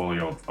non-op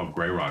portfolio of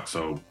Grey Rock.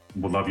 So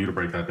would love you to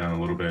break that down a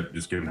little bit,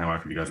 just given how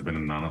active you guys have been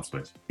in the non-op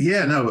space.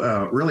 Yeah,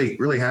 no, really,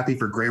 really happy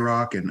for Grey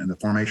Rock and the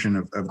formation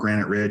of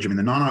Granite Ridge. I mean,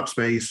 the non-op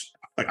space,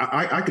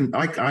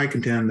 I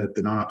contend that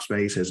the non-op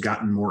space has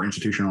gotten more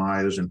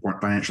institutionalized and more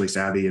financially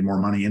savvy and more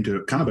money into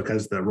it, kind of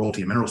because the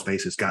royalty and mineral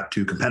space has got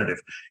too competitive.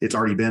 It's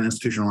already been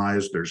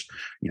institutionalized. There's,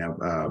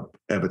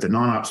 but the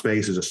non-op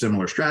space is a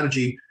similar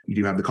strategy. You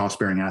do have the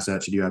cost-bearing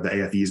assets. You do have the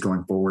AFEs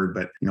going forward.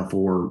 But,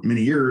 for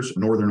many years,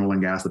 Northern Oil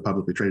and Gas, the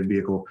publicly traded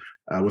vehicle,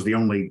 was the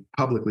only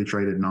publicly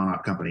traded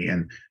non-op company.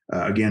 And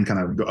again, kind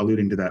of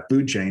alluding to that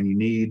food chain, you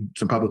need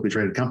some publicly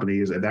traded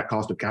companies at that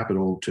cost of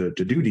capital to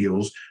do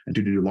deals and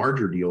to do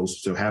larger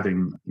deals. So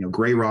having,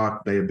 Grey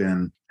Rock, they have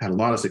had a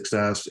lot of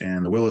success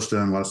in the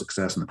Williston, a lot of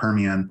success in the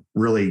Permian,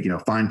 really,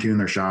 fine-tune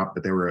their shop,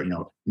 but they were,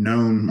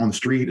 known on the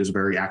street as a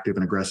very active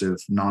and aggressive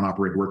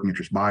non-operated working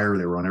interest buyer.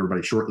 They were on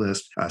everybody's short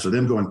list. So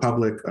them going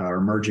public,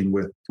 or merging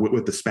with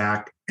the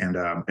SPAC and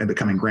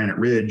becoming Granite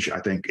Ridge, I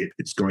think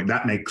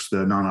that makes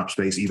the non-op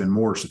space even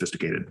more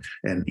sophisticated.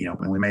 And,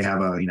 and we may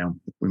have a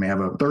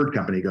third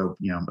company go,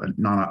 a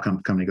non-op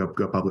company go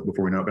public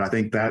before we know it. But I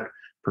think that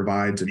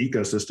provides an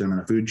ecosystem and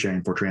a food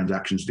chain for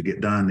transactions to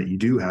get done that you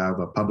do have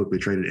a publicly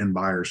traded end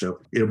buyer. So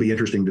it'll be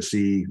interesting to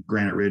see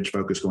Granite Ridge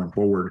focus going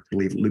forward. I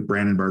believe Luke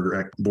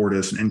Brandenberger,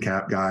 Bordis, and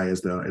NCAP guy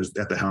is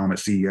at the helm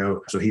as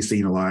CEO. So he's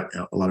seen a lot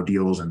of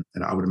deals, and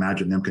I would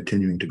imagine them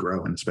continuing to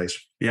grow in the space.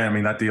 Yeah, I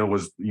mean, that deal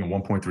was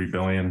 $1.3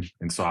 billion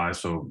in size.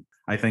 So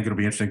I think it'll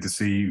be interesting to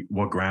see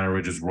what Granite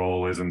Ridge's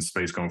role is in the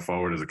space going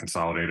forward as a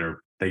consolidator.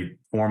 They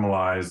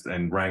formalized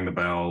and rang the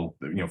bell,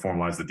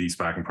 formalized the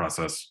de-SPACing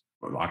process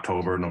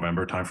October,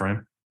 November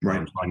timeframe.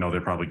 Right. So I know they're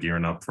probably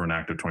gearing up for an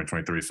active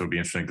 2023. So it'll be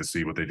interesting to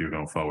see what they do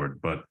going forward.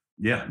 But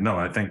yeah, no,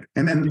 I think.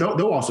 And then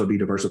they'll also be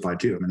diversified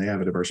too. I mean, they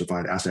have a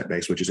diversified asset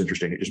base, which is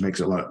interesting. It just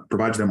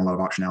provides them a lot of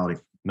optionality.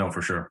 No,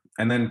 for sure.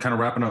 And then kind of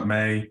wrapping up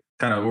May,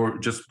 or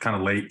just kind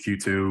of late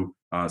Q2,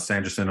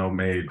 San Jacinto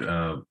made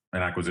an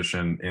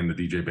acquisition in the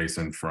DJ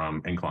Basin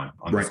from Incline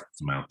on this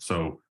amount.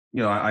 So,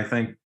 I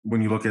think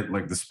when you look at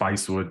like the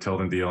Spicewood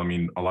Tilden deal, I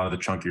mean, a lot of the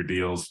chunkier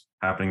deals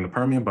happening in the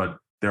Permian, but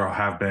there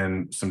have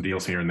been some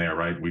deals here and there,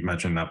 right? We've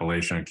mentioned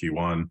Appalachia in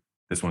Q1,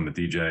 this one, the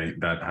DJ,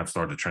 that have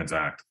started to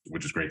transact,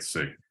 which is great to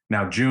see.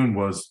 Now, June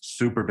was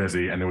super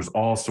busy and there was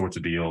all sorts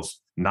of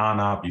deals.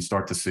 Non-op, you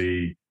start to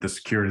see the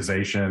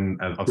securitization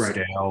of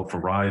scale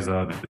for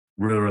RISA.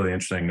 Really, really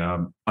interesting.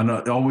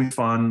 Always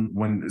fun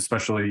when,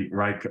 especially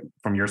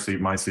from your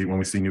seat, my seat, when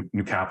we see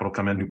new capital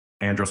come in, new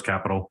Andros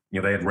Capital.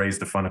 They had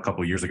raised a fund a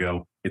couple of years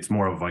ago. It's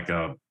more of like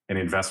an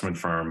investment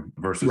firm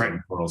versus a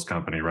minerals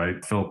company,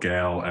 right? Philip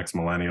Gale,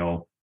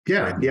 ex-Millennial.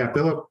 Yeah.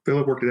 Philip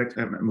worked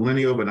at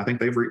Millennial, but I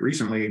think they've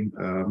recently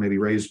maybe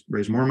raised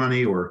more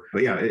money.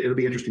 But yeah, it'll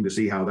be interesting to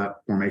see how that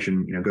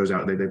formation goes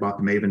out. They bought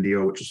the Maven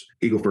deal, which is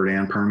Eagle Ford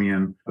and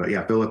Permian. But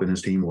yeah, Philip and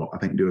his team will, I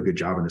think, do a good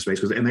job in this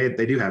space and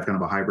they do have kind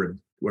of a hybrid,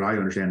 what I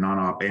understand,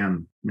 non-op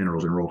and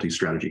minerals and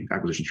royalties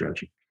acquisition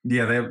strategy.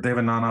 Yeah, they have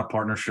a non-op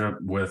partnership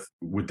with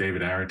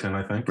David Arrington,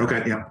 I think.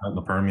 Okay, yeah, in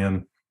the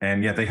Permian,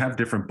 and yeah, they have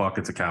different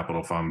buckets of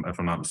capital, if I'm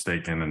not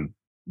mistaken, and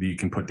you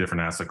can put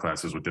different asset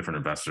classes with different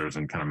investors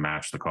and kind of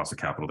match the cost of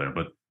capital there.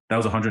 But that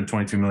was a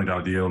 $122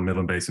 million deal,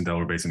 Midland Basin,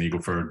 Delaware Basin,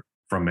 Eagle Ford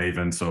from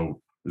Maven. So it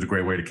was a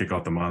great way to kick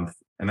off the month.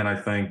 And then I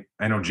think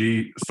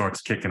NOG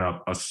starts kicking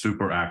up a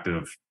super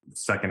active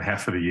second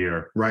half of the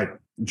year. Right.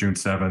 June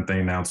 7th,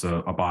 they announced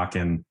a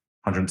Bakken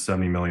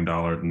 $170 million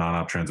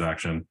non-op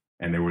transaction,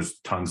 and there was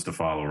tons to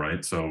follow,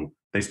 right? So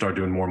they started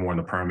doing more and more in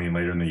the Permian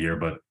later in the year,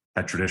 but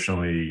had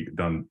traditionally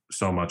done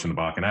so much in the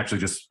Bakken. Actually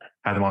just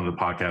had them on the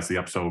podcast. The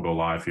episode will go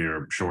live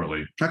here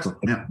shortly. Excellent.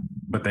 Yeah.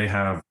 But they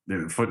have,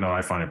 the footnote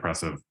I find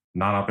impressive,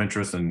 non-op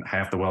interest in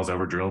half the wells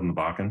ever drilled in the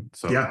Bakken.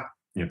 So yeah,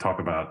 talk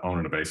about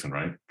owning a basin,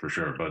 right? For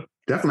sure. But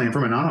definitely. And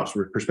from a non-ops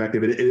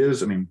perspective, it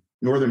is, I mean,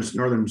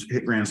 Northern's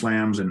hit grand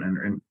slams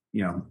and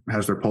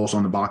has their pulse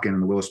on the Bakken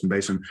and the Williston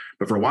Basin.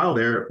 But for a while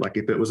there, like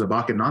if it was a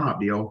Bakken non-op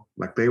deal,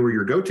 like they were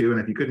your go-to. And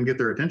if you couldn't get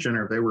their attention,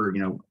 or if they were,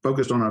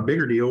 focused on a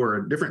bigger deal or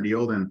a different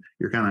deal, then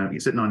you're kind of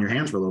sitting on your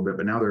hands for a little bit.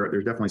 But now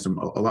there's definitely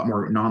a lot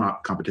more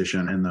non-op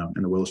competition in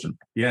the Williston.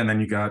 Yeah. And then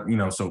you got,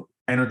 so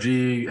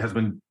Energy has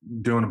been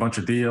doing a bunch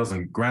of deals,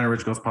 and Granite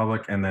Ridge goes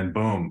public, and then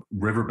boom,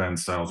 Riverbend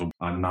sells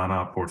a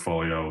non-op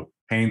portfolio.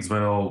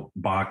 Haynesville,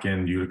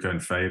 Bakken, Utica,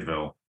 and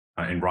Fayetteville,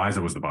 and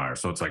Riza was the buyer.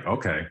 So it's like,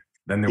 okay.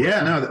 Then there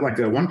was like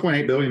a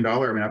 $1.8 billion.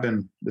 I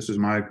mean, this is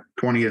my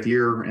 20th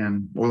year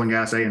in oil and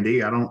gas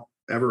A&D. I don't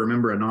ever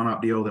remember a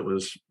non-op deal that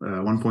was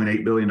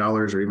 $1.8 billion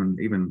or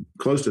even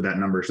close to that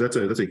number. So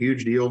that's a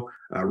huge deal.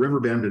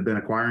 Riverbend had been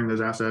acquiring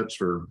those assets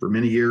for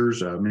many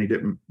years, many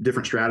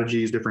different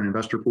strategies, different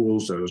investor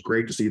pools. So it was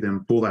great to see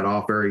them pull that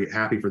off. Very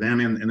happy for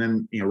them. And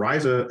then,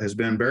 Riza has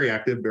been very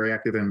active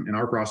in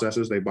our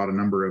processes. They bought a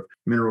number of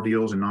mineral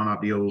deals and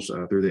non-op deals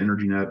through the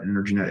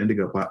EnergyNet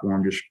Indigo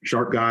platform. Just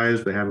sharp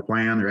guys. They have a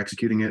plan. They're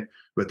executing it.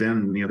 But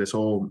then, this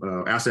whole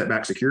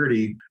asset-backed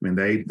security, I mean,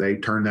 they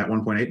turned that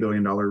 $1.8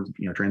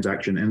 billion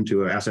transaction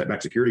into an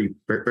asset-backed security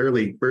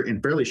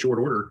in fairly short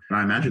order. And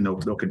I imagine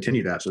they'll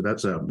continue that. So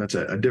that's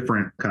a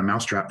different kind of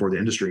mousetrap for the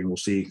industry, and we'll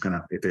see kind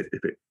of if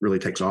it really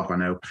takes off. I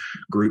know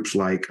groups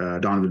like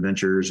Donovan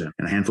Ventures and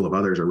a handful of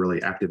others are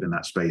really active in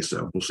that space.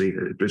 So we'll see.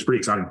 It's pretty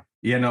exciting.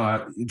 Yeah,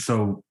 no.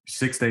 So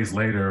 6 days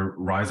later,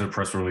 Riza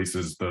press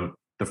releases the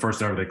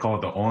first ever, they call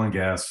it the Oil and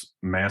Gas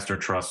Master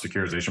Trust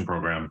Securitization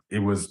Program. It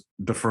was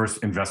the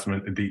first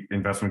investment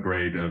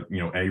grade,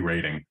 A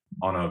rating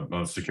on a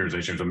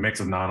securitization. It was a mix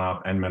of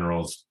non-op and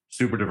minerals,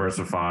 super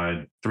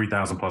diversified,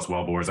 3,000 plus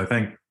wellbores. I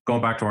think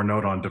going back to our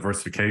note on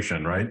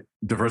diversification, right?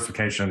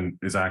 Diversification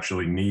is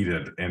actually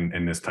needed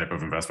in this type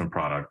of investment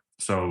product.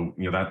 So,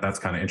 that's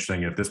kind of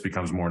interesting. If this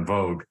becomes more in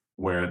vogue,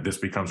 where this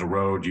becomes a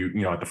road,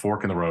 at the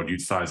fork in the road, you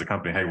decide as a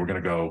company, hey, we're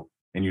going to go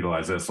and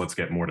utilize this. Let's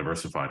get more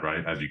diversified,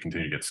 right? As you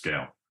continue to get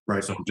scale.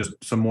 Right. So just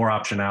some more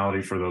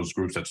optionality for those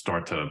groups that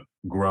start to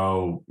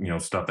grow,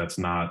 stuff that's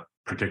not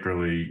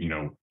particularly,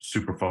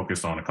 super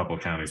focused on a couple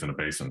of counties in a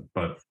basin.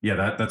 But yeah,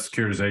 that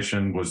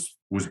securitization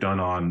was done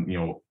on,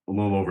 a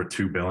little over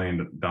 $2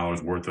 billion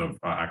worth of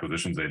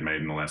acquisitions they'd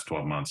made in the last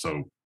 12 months.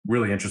 So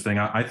really interesting.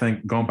 I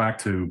think going back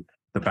to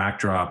the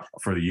backdrop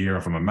for the year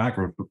from a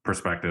macro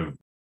perspective,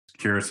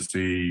 curious to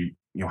see,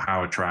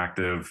 how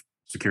attractive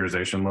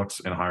securitization looks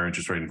in a higher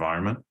interest rate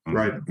environment.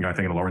 Right. I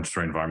think in a lower interest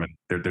rate environment,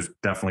 there's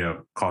definitely a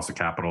cost of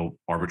capital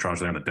arbitrage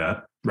there on the debt.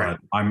 Right.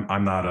 But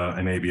I'm not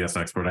an ABS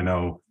expert. I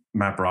know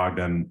Matt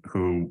Brogdon,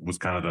 who was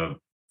kind of the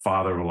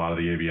father of a lot of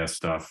the ABS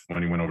stuff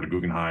when he went over to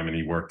Guggenheim and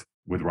he worked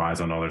with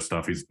Rise on other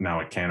stuff. He's now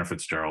at Cantor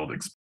Fitzgerald.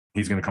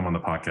 He's going to come on the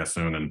podcast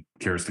soon, and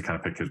curious to kind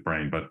of pick his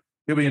brain. But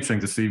it'll be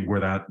interesting to see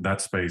where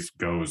that space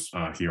goes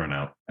here and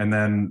out. And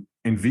then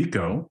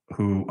Invico,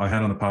 who I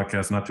had on the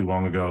podcast not too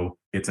long ago,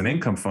 it's an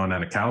income fund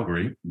out of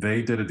Calgary.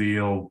 They did a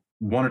deal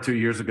 1 or 2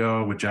 years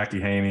ago with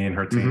Jackie Haney and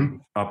her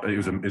team. It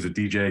was a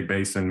DJ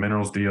Basin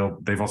Minerals deal.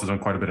 They've also done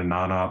quite a bit of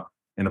non-op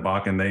in the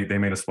Bakken. They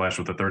made a splash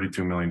with a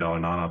 $32 million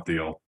non-op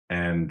deal,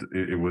 and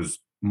it was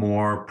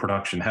more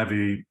production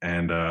heavy,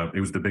 and it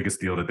was the biggest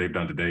deal that they've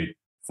done to date.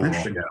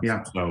 Interesting.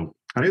 Yeah. So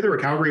I knew they were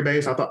Calgary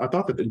based. I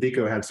thought that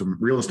Invico had some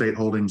real estate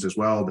holdings as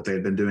well, but they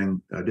had been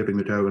doing dipping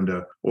the toe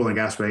into oil and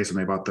gas space, and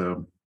they bought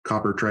the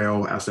Copper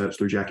Trail assets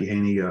through Jackie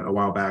Haney a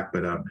while back.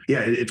 But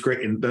it's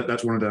great, and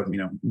that's one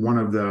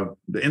of the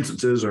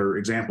instances or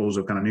examples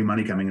of kind of new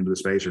money coming into the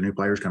space or new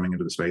players coming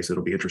into the space.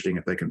 It'll be interesting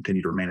if they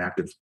continue to remain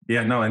active.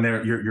 Yeah, no, and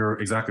you're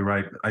exactly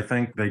right. I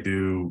think they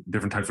do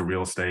different types of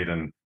real estate,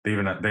 and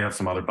they have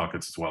some other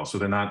buckets as well. So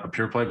they're not a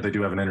pure play, but they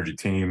do have an energy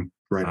team.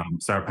 Right.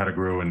 Sarah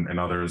Pettigrew and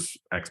others,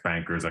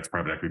 ex-bankers,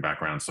 ex-private equity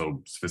background,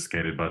 so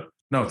sophisticated. But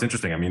no, it's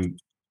interesting. I mean,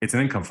 it's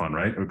an income fund,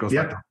 right? It goes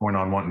back to the point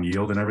on wanting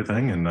yield and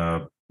everything.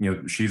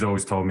 And she's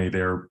always told me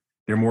they're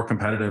more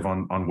competitive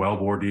on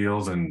wellbore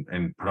deals and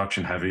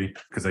production heavy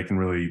because they can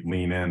really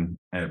lean in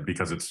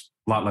because it's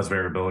a lot less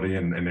variability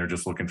and they're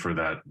just looking for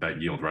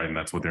that yield, right? And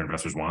that's what their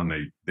investors want.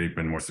 They've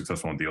been more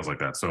successful in deals like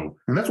that. So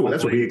and that's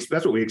what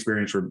we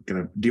experience from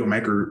kind of deal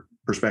maker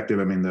perspective.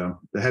 I mean,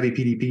 the heavy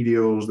PDP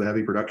deals, the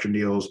heavy production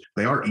deals,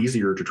 they are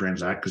easier to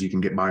transact because you can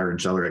get buyer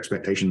and seller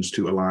expectations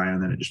to align,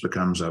 and then it just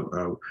becomes a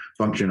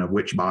function of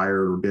which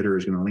buyer or bidder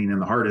is going to lean in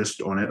the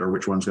hardest on it, or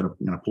which one's going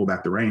to pull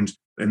back the reins.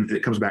 And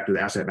it comes back to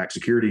the asset-backed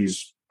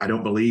securities. I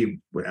don't believe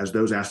as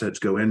those assets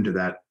go into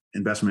that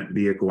investment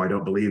vehicle, I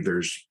don't believe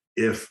there's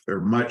if or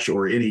much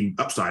or any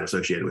upside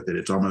associated with it.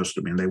 It's almost,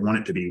 I mean, they want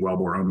it to be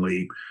wellbore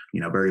only,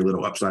 very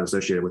little upside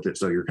associated with it.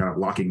 So you're kind of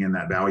locking in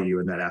that value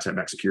and that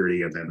asset-backed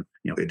security, and then,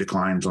 it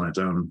declines on its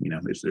own.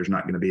 There's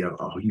not going to be a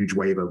huge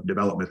wave of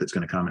development that's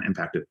going to come and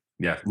impact it.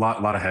 Yeah, a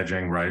lot of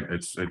hedging, right?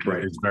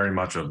 Right. It's very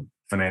much a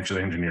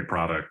financially engineered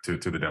product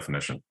to the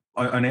definition.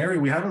 An area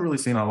we haven't really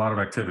seen a lot of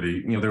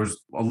activity. There was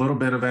a little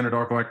bit of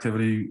Anadarko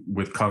activity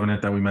with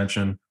Covenant that we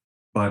mentioned,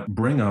 but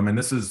Brigham, and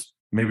this is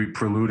maybe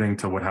preluding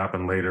to what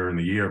happened later in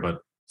the year, but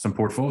some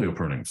portfolio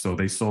pruning. So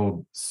they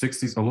sold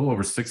a little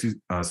over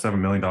 $67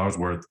 million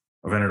worth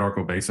of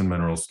Anadarko Basin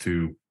minerals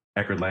to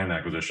Eckerd Land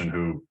Acquisition,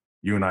 who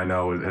you and I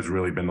know has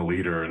really been the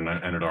leader in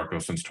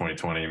Anadarko since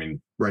 2020. I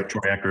mean, right.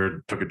 Troy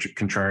Eckerd took a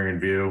contrarian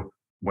view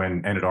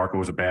when Anadarko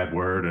was a bad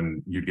word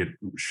and you'd get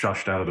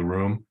shushed out of the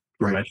room.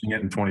 Right. Mentioning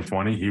it in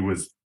 2020, he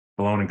was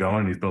blown and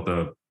going. He's built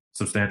a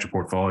substantial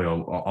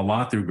portfolio, a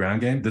lot through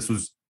ground game. This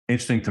was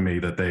interesting to me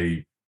that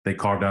they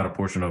carved out a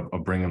portion of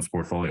Brigham's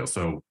portfolio.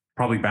 So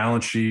probably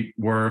balance sheet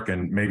work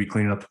and maybe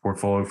cleaning up the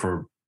portfolio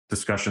for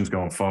discussions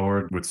going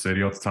forward with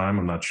Sitio at the time.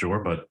 I'm not sure,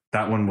 but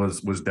that one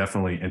was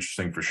definitely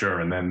interesting for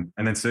sure. And then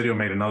Sitio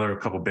made another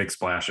couple big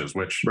splashes,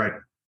 which right.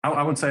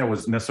 I wouldn't say I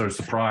was necessarily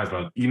surprised,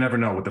 but you never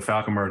know with the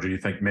Falcon merger. You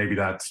think maybe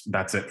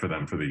that's it for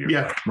them for the year.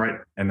 Yeah, right.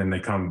 And then they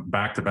come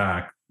back to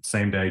back,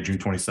 same day, June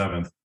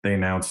 27th. They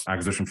announced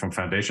acquisition from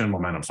Foundation and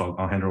Momentum. So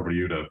I'll hand it over to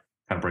you to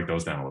kind of break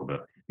those down a little bit.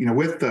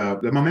 With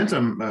the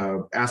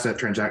Momentum asset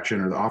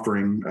transaction or the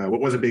offering, what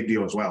was a big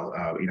deal as well.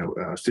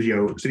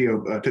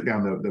 Sitio took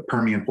down the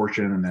Permian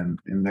portion, and then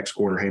in the next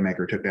quarter,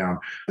 Haymaker took down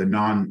the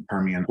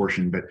non-Permian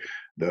portion. But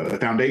the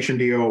Foundation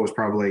deal was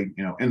probably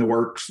in the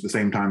works the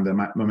same time the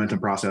Momentum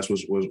process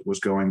was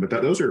going. But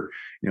those are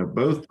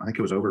both, I think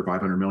it was over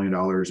 $500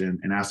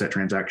 million in asset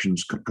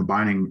transactions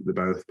combining the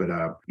both. But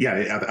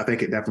I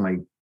think it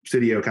definitely.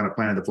 Sitio kind of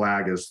planted the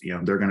flag as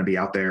they're going to be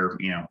out there,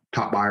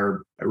 top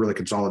buyer, a really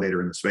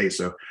consolidator in the space.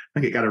 So I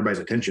think it got everybody's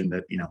attention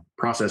that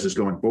processes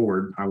going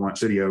forward. I want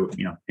Sitio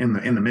in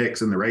the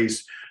mix, in the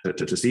race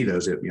to see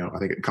those. I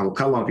think it caught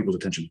a lot of people's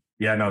attention.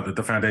 Yeah, no,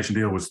 the Foundation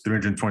deal was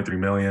 $323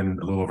 million,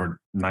 a little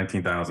over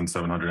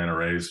 19,700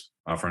 NRAs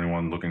for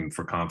anyone looking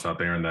for comps out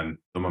there, and then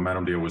the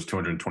Momentum deal was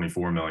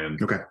 $224 million.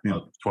 Okay, yeah.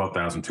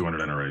 12,200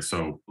 NRAs,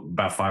 so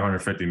about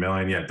 $550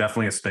 million. Yeah,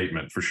 definitely a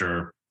statement for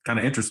sure. Kind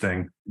of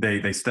interesting.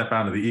 They step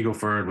out of the Eagle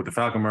Ford with the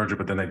Falcon merger,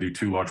 but then they do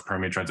two large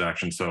Permian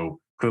transactions. So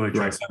clearly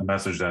trying to send a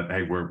message that,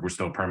 hey, we're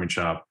still a Permian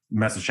shop.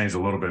 Message changed a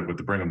little bit with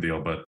the Brigham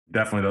deal, but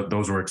definitely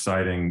those were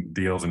exciting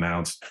deals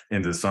announced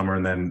into the summer.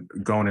 And then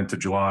going into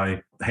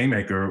July,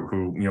 Haymaker,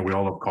 who, we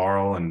all love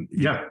Carl and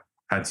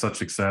had such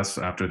success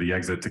after the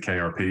exit to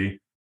KRP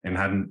and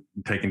hadn't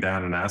taken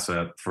down an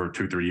asset for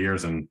 2-3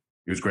 years. And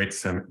it was great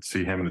to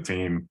see him and the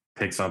team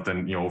take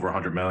something, over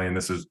 100 million.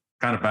 This is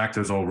kind of back to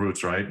his old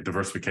roots, right?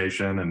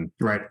 Diversification. And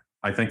right.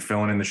 I think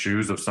filling in the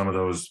shoes of some of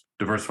those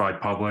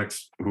diversified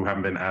publics who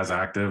haven't been as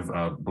active.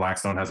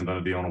 Blackstone hasn't done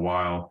a deal in a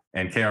while,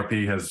 and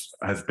KRP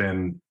has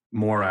been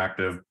more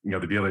active. The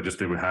deal they just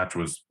did with Hatch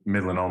was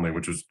Midland only,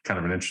 which was kind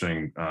of an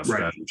interesting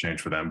strategy change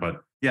for them. But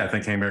yeah, I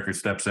think Haymaker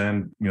steps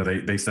in.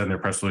 They said in their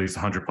press release,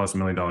 $100+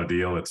 million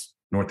deal. It's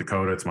North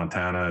Dakota, it's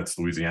Montana, it's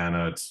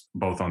Louisiana. It's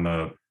both on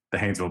the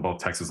Haynesville, both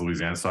Texas,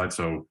 Louisiana side.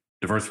 So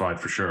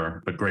diversified for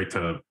sure, but great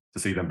to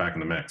see them back in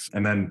the mix.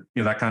 And then,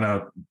 that kind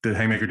of, the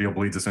Haymaker deal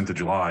bleeds us into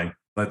July.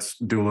 Let's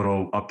do a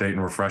little update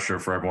and refresher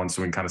for everyone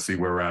so we can kind of see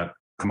where we're at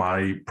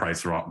commodity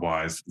price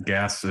wise.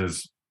 Gas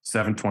is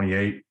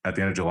 $7.28 at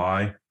the end of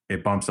July.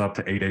 It bumps up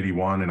to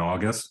 $8.81 in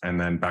August and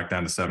then back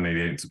down to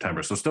 $7.88 in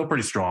September. So still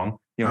pretty strong.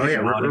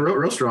 We're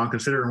real strong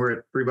considering we're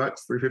at $3,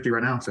 $3.50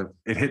 right now. So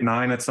it hit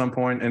 $9 at some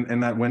point in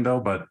that window.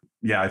 But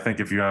yeah, I think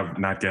if you have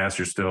nat gas,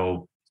 you're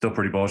still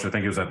pretty bullish. I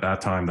think it was at that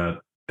time that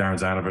Darren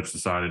Zanovich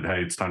decided,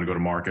 hey, it's time to go to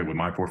market with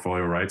my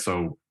portfolio, right?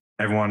 So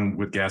everyone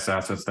with gas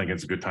assets thinking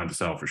it's a good time to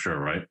sell for sure,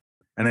 right?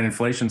 And then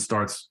inflation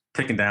starts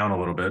ticking down a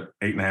little bit.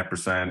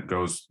 8.5%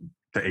 goes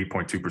to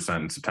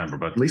 8.2% in September,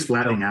 but at least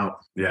flattening out.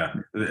 Yeah,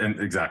 and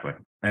exactly.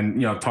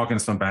 And talking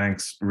to some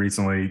banks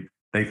recently,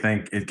 they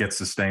think it gets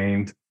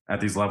sustained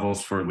at these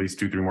levels for at least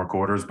 2-3 more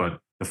quarters, but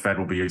the Fed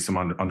will be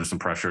under some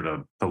pressure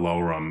to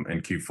lower them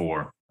in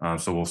Q4.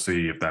 So we'll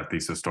see if that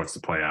thesis starts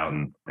to play out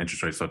and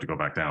interest rates start to go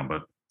back down.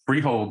 But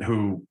Freehold,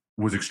 who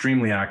was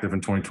extremely active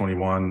in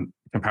 2021,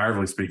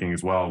 comparatively speaking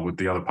as well, with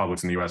the other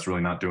publics in the U.S.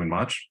 really not doing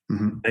much,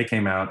 they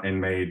came out and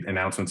made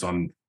announcements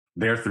on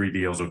their 3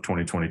 deals of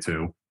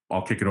 2022.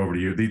 I'll kick it over to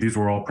you. These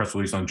were all press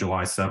released on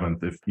July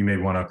 7th. If you may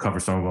want to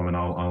cover some of them, and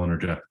I'll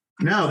interject.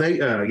 No, they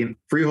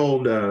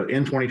Freehold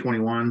in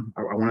 2021.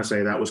 I want to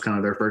say that was kind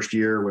of their first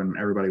year when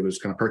everybody was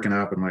kind of perking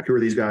up and like, who are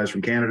these guys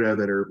from Canada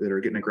that are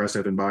getting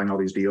aggressive and buying all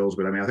these deals?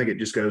 But I mean, I think it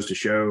just goes to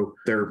show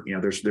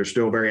they're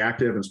still very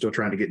active and still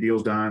trying to get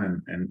deals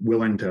done and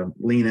willing to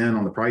lean in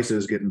on the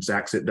prices, getting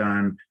Saxit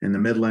done in the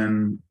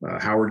Midland,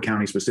 Howard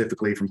County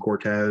specifically from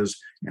Cortez,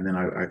 and then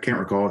I can't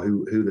recall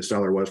who the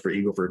seller was for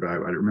Eagle Ford, but I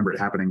remember it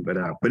happening. But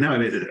no, I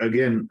mean,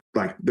 again,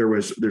 like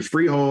there's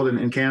Freehold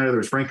in Canada.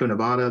 There's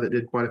Franco-Nevada that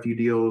did quite a few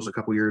deals a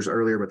couple years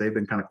earlier, but they've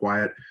been kind of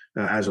quiet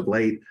as of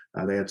late.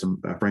 They had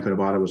some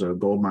Franco-Nevada was a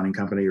gold mining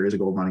company, or is a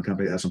gold mining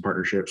company that has some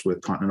partnerships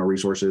with Continental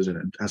Resources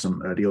and has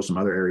some deals some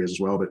other areas as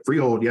well. But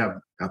Freehold, yeah,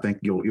 I think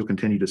you'll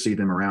continue to see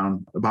them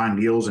around buying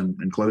deals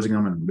and closing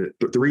them.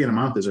 And 3 in a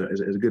month is a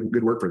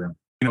good work for them.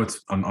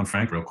 It's on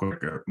Frank real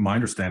quick. My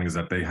understanding is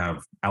that they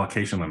have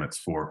allocation limits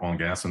for oil and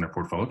gas in their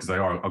portfolio because they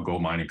are a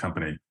gold mining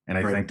company. And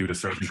I think due to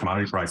certain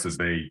commodity prices,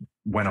 they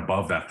went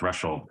above that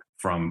threshold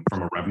from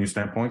a revenue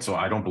standpoint. So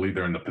I don't believe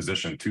they're in the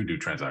position to do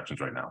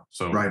transactions right now.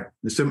 So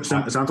it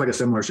sounds like a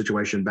similar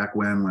situation back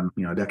when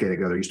a decade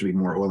ago, there used to be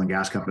more oil and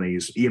gas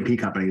companies, E&P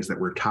companies that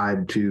were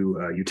tied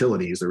to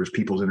utilities. There was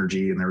Peoples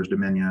Energy and there was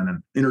Dominion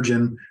and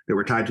Energen that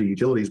were tied to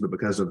utilities, but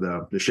because of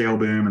the shale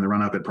boom and the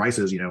run up in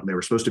prices, they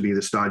were supposed to be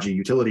this stodgy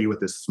utility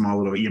with this small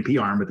little E&P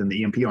arm, but then the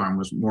E&P arm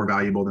was more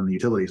valuable than the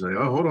utility. So,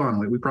 hold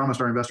on, we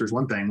promised our investors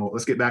one thing. Well,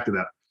 let's get back to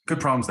that. Good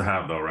problems to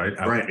have, though, right?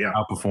 Yeah.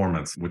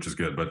 Outperformance, which is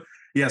good. But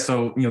yeah,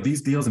 so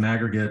these deals in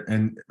aggregate,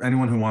 and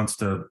anyone who wants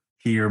to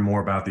hear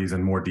more about these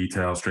in more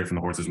detail, straight from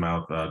the horse's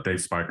mouth,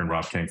 Dave Spiker and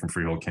Rob King from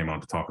Freehold came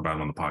on to talk about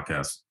them on the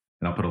podcast,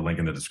 and I'll put a link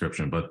in the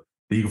description. But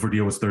the Eagle Ford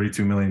deal was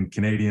 32 million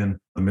Canadian.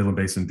 The Midland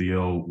Basin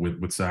deal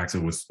with Saxa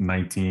was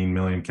 19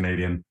 million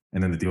Canadian,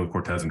 and then the deal with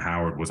Cortez and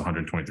Howard was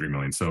 123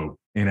 million. So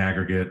in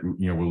aggregate,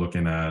 we're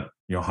looking at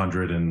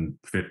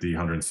 150,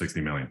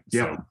 160 million.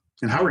 Yeah. So,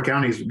 and Howard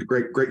County is a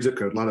great zip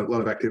code. A lot of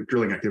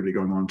drilling activity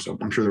going on. So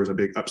I'm sure there was a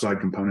big upside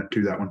component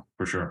to that one.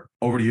 For sure.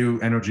 Over to you.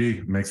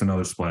 NOG makes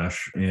another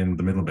splash in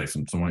the Midland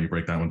Basin. So why don't you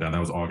break that one down? That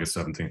was August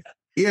 17th.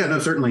 Yeah, no,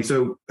 certainly.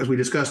 So as we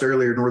discussed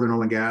earlier, Northern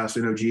Oil and Gas,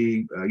 NOG,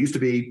 used to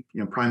be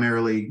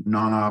primarily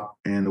non-op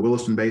in the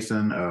Williston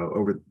Basin.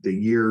 Over the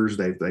years,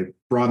 they've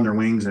broadened their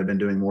wings and have been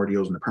doing more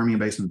deals in the Permian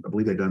Basin. I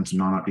believe they've done some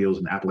non-op deals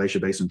in the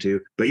Appalachia Basin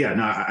too. But yeah,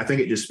 no, I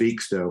think it just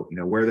speaks to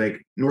where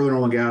Northern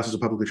Oil and Gas is a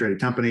publicly traded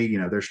company.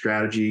 Their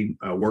strategy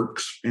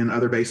works in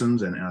other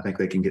basins, and I think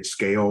they can get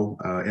scale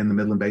in the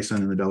Midland Basin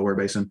and the Delaware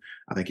Basin.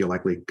 I think you'll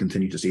likely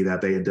continue to see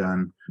that. They had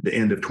done the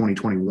end of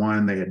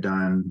 2021. They had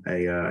done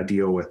a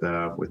deal with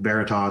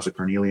Veritas, a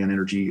Carnelian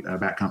Energy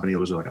backed company. It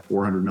was like a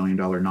 $400 million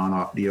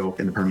non-op deal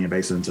in the Permian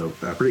Basin. So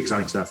pretty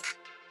exciting stuff.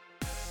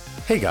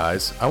 Hey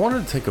guys, I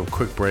wanted to take a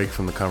quick break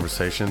from the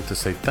conversation to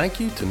say thank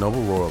you to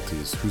Noble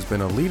Royalties, who's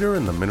been a leader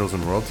in the minerals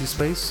and royalty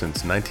space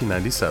since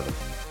 1997.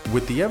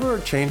 With the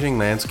ever-changing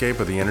landscape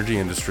of the energy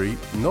industry,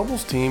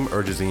 Noble's team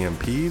urges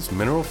E&Ps,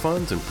 mineral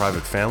funds, and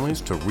private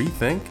families to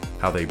rethink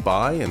how they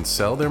buy and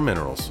sell their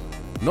minerals.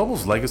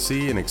 Noble's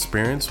legacy and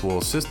experience will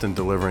assist in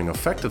delivering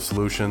effective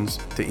solutions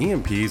to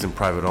E&Ps and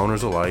private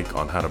owners alike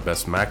on how to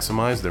best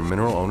maximize their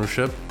mineral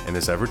ownership in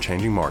this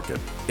ever-changing market.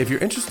 If you're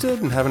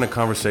interested in having a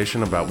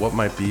conversation about what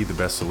might be the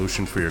best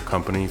solution for your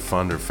company,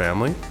 fund, or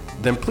family,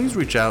 then please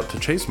reach out to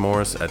Chase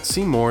Morris at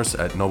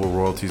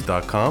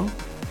cmorris@nobleroyalties.com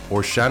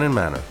or Shannon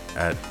Manor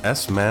at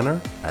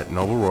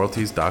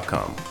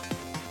smanor@nobleroyalties.com.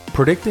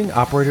 Predicting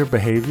operator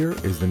behavior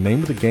is the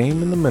name of the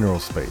game in the mineral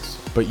space,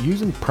 but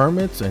using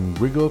permits and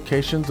rig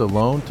locations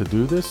alone to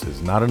do this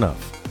is not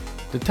enough.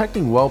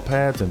 Detecting well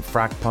pads and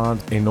frac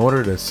ponds in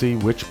order to see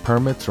which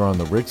permits are on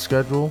the rig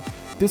schedule,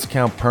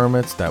 discount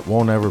permits that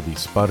won't ever be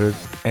sputtered,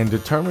 and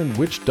determine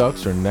which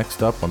ducts are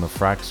next up on the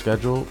frac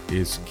schedule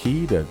is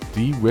key to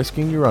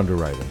de-risking your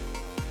underwriting.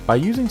 By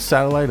using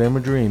satellite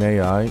imagery and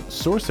AI,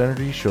 Source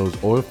Energy shows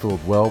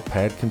oil-filled well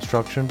pad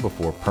construction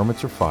before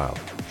permits are filed,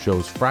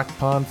 shows frac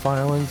pond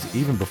filings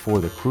even before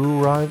the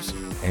crew arrives,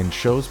 and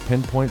shows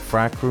pinpoint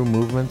frac crew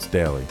movements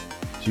daily,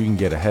 so you can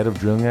get ahead of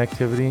drilling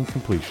activity and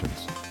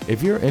completions.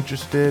 If you're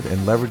interested in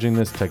leveraging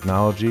this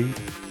technology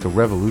to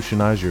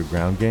revolutionize your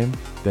ground game,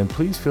 then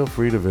please feel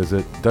free to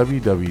visit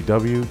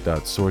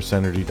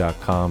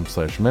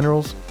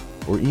www.sourceenergy.com/minerals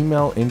or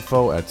email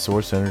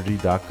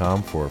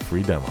info@sourceenergy.com for a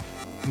free demo.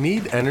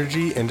 Need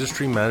energy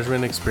industry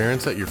management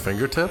experience at your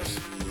fingertips?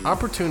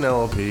 Opportune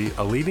LLP,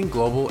 a leading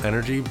global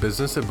energy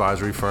business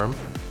advisory firm,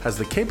 has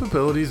the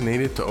capabilities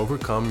needed to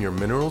overcome your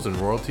minerals and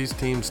royalties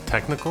team's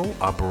technical,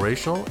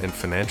 operational, and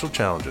financial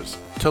challenges.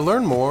 To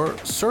learn more,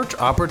 search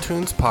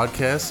Opportune's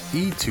podcast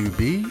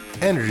E2B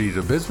Energy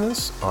to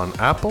Business on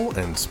Apple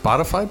and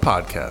Spotify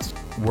podcast,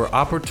 where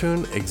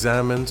Opportune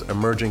examines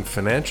emerging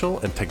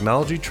financial and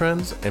technology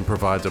trends and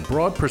provides a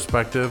broad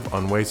perspective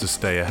on ways to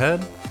stay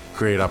ahead,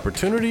 create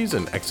opportunities,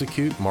 and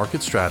execute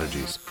market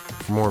strategies.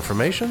 For more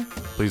information,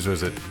 please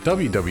visit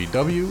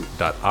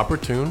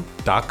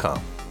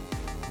www.opportune.com.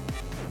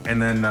 And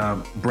then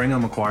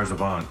Brigham acquires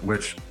Avant,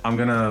 which I'm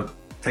going to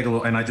take a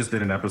little, and I just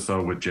did an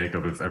episode with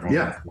Jacob, if everyone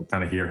wants to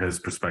kind of hear his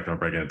perspective on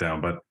breaking it down.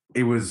 But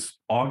it was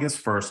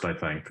August 1st, I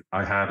think.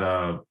 I had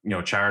a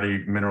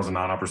charity minerals and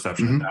non-op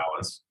reception in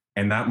Dallas.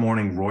 And that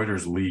morning,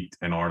 Reuters leaked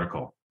an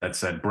article that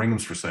said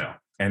Brigham's for sale.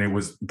 And it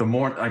was the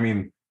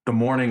morning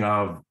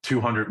of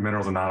 200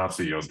 minerals and non-op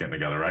CEOs getting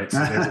together, right?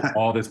 So there was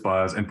all this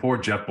buzz, and poor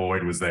Jeff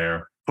Boyd was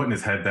there putting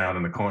his head down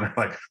in the corner,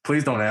 like,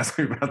 please don't ask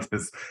me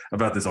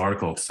about this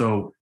article.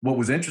 So what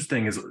was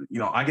interesting is,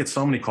 I get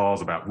so many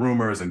calls about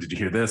rumors and did you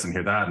hear this and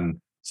hear that?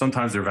 And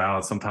sometimes they're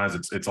valid, sometimes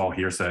it's all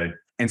hearsay.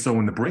 And so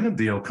when the Brigham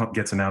deal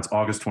gets announced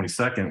August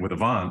 22nd with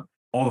Avant,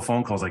 all the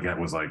phone calls I get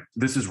was like,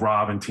 this is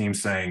Rob and team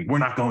saying, we're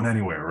not going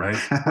anywhere, right?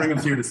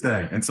 Brigham's here to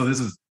stay. And so this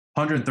is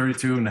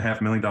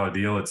 $132.5 million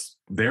deal. It's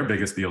their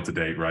biggest deal to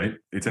date, right?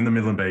 It's in the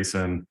Midland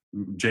Basin.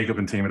 Jacob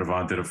and team at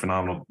Avant did a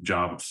phenomenal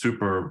job,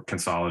 super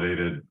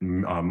consolidated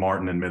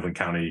Martin and Midland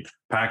County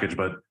package.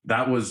 But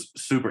that was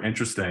super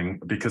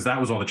interesting because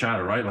that was all the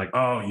chatter, right? Like,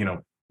 oh,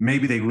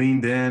 maybe they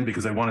leaned in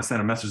because they want to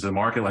send a message to the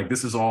market. Like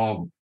this is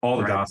all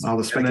the gossip. All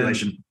the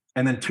speculation.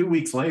 And then 2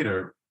 weeks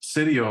later,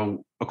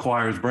 Sitio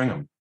acquires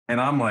Brigham.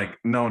 And I'm like,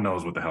 no one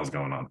knows what the hell's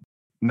going on.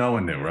 No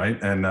one knew, right?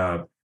 And,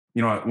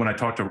 when I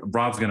talked to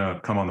Rob's going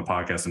to come on the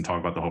podcast and talk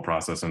about the whole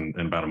process in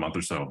about a month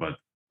or so. But,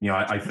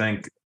 I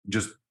think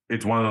just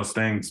it's one of those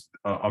things,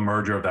 a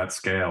merger of that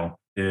scale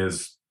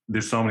is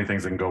there's so many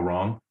things that can go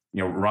wrong.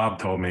 Rob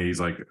told me, he's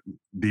like,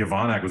 the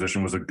Avant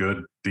acquisition was a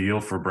good deal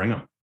for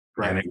Brigham.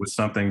 Right. And it was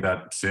something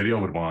that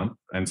Sitio would want.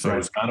 And so It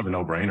was kind of a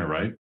no-brainer,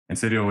 right? And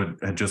Sitio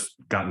had just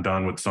gotten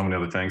done with so many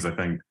other things. I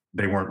think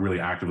they weren't really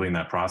actively in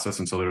that process.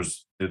 And so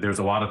there's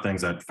a lot of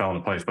things that fell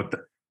into place. But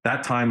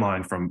that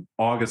timeline from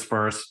August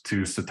 1st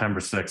to September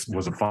 6th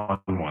was a fun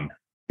one.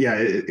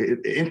 Yeah,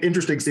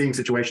 interesting seeing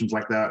situations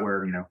like that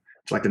where,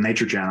 it's like the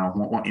Nature Channel.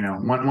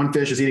 One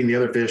fish is eating the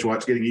other fish while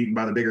it's getting eaten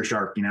by the bigger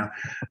shark.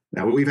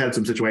 Now, we've had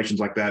some situations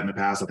like that in the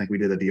past. I think we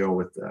did a deal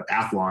with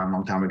Atherton a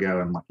long time ago,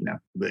 and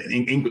the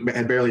ink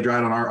had barely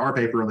dried on our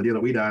paper on the deal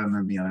that we done,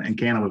 and then and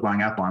Canada was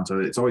buying Atherton. So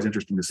it's always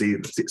interesting to see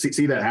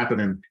that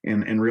happen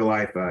in real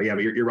life. But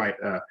you're right.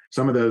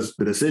 Some of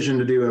the decision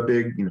to do a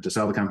big, to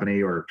sell the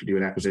company or to do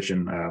an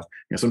acquisition,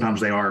 sometimes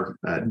they are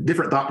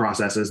different thought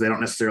processes. They don't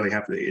necessarily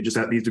have to. It just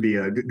needs to be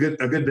a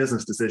good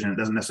business decision. It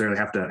doesn't necessarily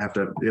have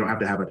to you don't have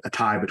to have a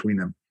tie between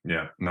them.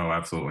 Yeah, no,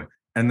 absolutely.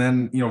 And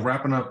then,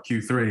 wrapping up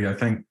Q3, I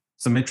think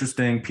some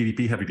interesting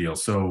PDP heavy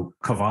deals. So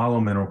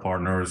Cavallo Mineral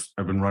Partners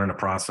have been running a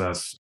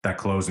process that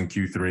closed in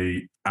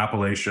Q3.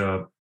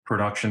 Appalachia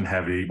production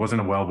heavy,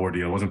 wasn't a wellbore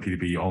deal, wasn't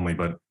PDP only,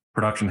 but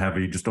production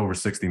heavy, just over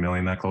 60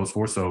 million that closed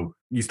for. So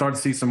you start to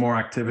see some more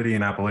activity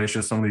in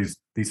Appalachia. Some of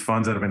these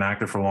funds that have been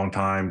active for a long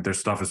time, their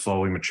stuff is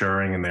slowly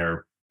maturing and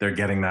they're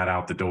getting that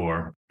out the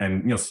door.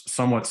 And,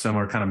 somewhat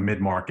similar kind of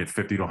mid-market,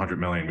 50 to 100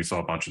 million. We saw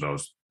a bunch of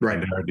those. Right.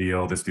 And their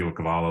deal, this deal with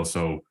Cavallo.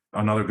 So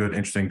another good,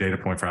 interesting data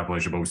point for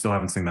Appalachia, but we still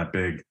haven't seen that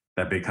big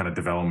kind of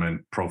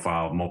development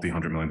profile,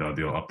 multi-$100 million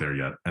deal up there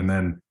yet. And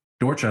then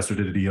Dorchester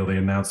did a deal. They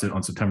announced it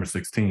on September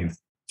 16th.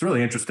 It's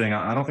really interesting.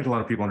 I don't think a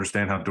lot of people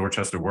understand how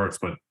Dorchester works,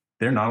 but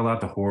they're not allowed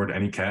to hoard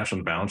any cash on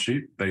the balance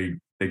sheet. They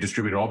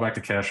distribute it all back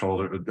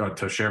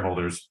to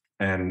shareholders.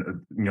 And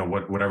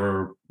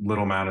whatever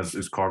little amount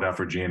is carved out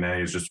for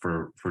G&A is just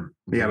for.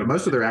 Yeah, but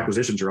most of their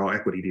acquisitions are all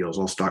equity deals,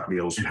 all stock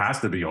deals. It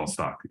has to be all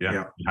stock.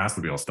 Yeah. It has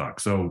to be all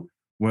stock. So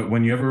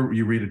when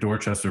you read a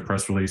Dorchester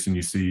press release and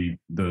you see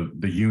the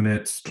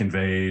units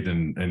conveyed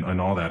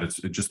and all that, it's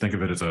just think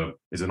of it as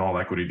an all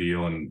equity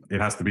deal, and it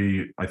has to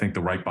be, I think,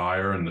 the right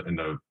buyer and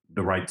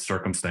the right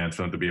circumstance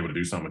for them to be able to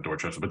do something with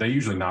Dorchester. But they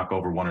usually knock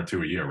over one or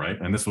two a year, right?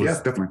 And this was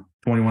definitely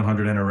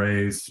 2,100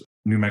 NRAs.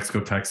 New Mexico,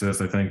 Texas.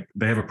 I think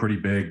they have a pretty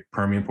big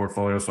Permian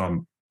portfolio, so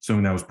I'm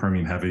assuming that was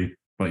Permian heavy.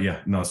 But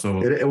yeah, no. So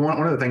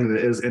one of the things that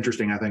is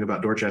interesting, I think,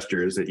 about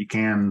Dorchester is that you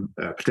can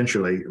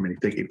potentially,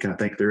 you kind of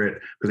think through it,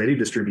 because they do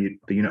distribute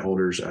the unit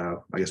holders, I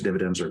guess,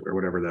 dividends or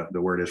whatever the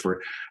word is for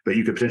it. But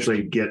you could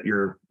potentially get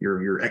your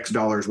X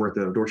dollars worth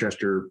of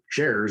Dorchester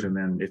shares, and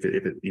then if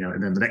it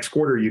and then the next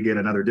quarter you get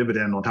another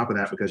dividend on top of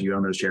that because you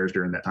own those shares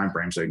during that time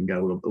frame. So you can get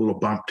a little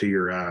bump to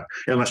your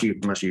unless you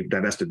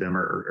divested them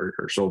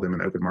or sold them in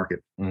the open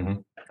market. Mm-hmm.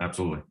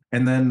 Absolutely.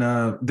 And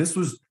then this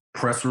was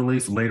press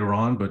release later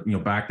on, but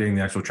backdating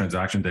the actual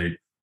transaction date,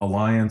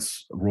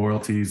 Alliance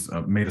Royalties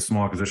made a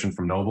small acquisition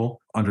from Noble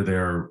under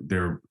their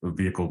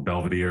vehicle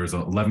Belvedere. Is a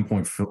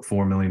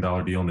 $11.4 million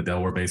deal in the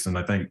Delaware Basin.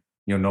 I think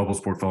Noble's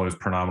portfolio has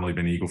predominantly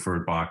been Eagle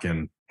Ford,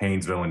 Bakken,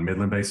 Haynesville, and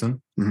Midland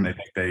Basin. Mm-hmm. I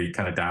think they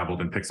kind of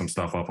dabbled and picked some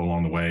stuff up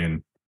along the way,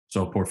 and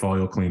so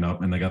portfolio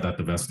cleanup, and they got that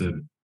divested.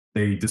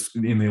 They just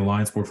in the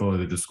Alliance portfolio,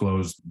 they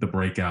disclosed the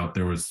breakout.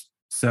 There was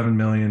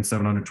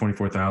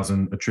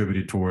 $7,724,000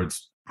 attributed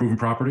towards proven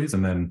properties,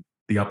 and then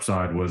the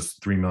upside was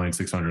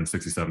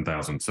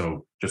 $3,667,000.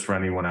 So just for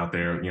anyone out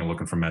there,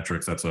 looking for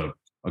metrics, that's a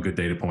good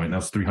data point. And that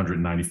was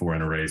 394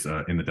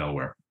 NRAs in the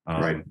Delaware.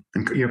 Right.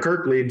 And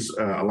Kirk leads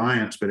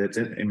Alliance, but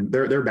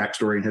their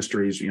backstory and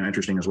history is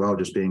interesting as well,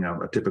 just being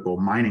a typical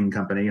mining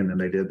company. And then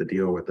they did the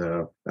deal with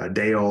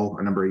Dale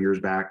a number of years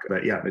back.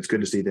 But yeah, it's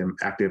good to see them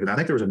active. And I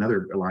think there was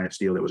another Alliance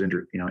deal that was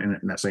in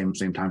that same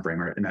time frame,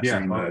 or in that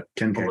same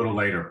 10K. A little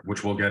later,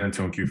 which we'll get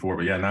into in Q4.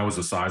 But yeah, and that was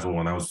a sizable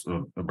one. That was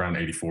around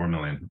 84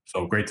 million.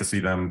 So great to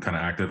see them kind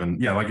of active.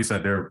 And yeah, like you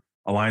said, their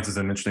Alliance is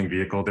an interesting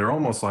vehicle. They're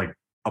almost like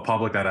a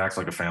public that acts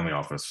like a family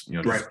office.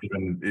 Right.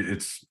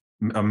 It's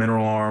a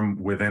mineral arm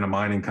within a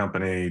mining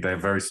company. They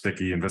have very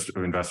sticky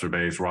investor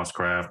base. Ross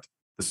Kraft,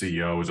 the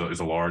CEO, is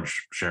a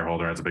large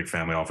shareholder, has a big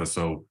family office.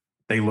 So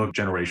they look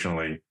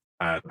generationally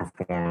at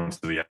performance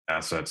of the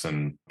assets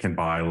and can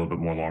buy a little bit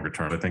more longer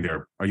term. I think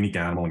they're a unique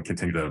animal and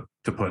continue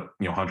to put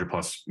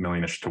 100+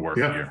 million-ish to work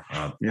a year.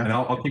 And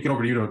I'll kick it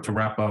over to you to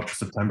wrap up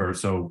September.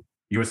 So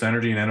U.S.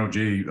 Energy and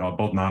NOG,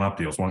 both non-op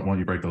deals. Why don't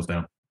you break those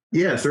down?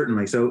 Yeah,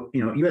 certainly. So,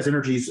 U.S.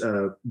 Energy's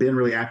been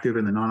really active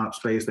in the non-op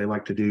space. They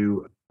like to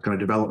do kind of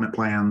development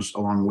plans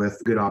along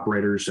with good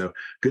operators. So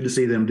good to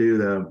see them do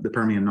the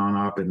Permian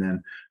non-op. And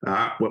then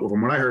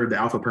from what I heard, the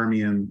Alpha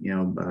Permian,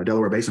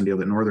 Delaware Basin deal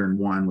that Northern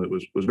won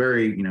was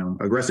very,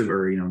 aggressive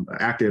or,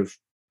 active,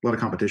 a lot of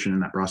competition in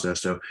that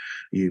process. So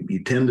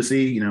you tend to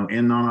see,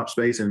 in non-op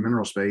space and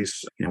mineral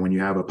space, when you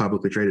have a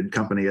publicly traded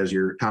company as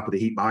your top of the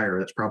heap buyer,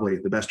 that's probably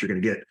the best you're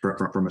going to get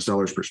from a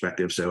seller's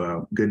perspective.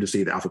 So good to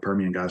see the Alpha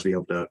Permian guys be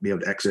able to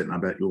exit. And I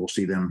bet you will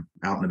see them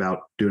out and about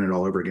doing it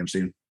all over again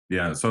soon.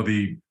 Yeah. So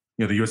the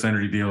U.S.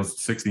 Energy deal is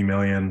 $60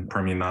 million,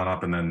 Permian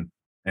non-op, and then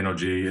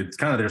NOG. It's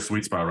kind of their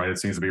sweet spot, right? It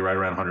seems to be right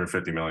around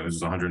 $150 million. This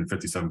is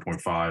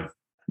 157.5.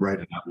 Right.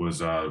 And that was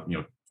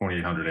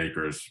 2,800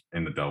 acres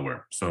in the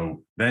Delaware.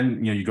 So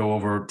then you go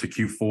over to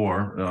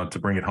Q4 to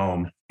bring it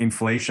home.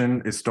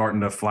 Inflation is starting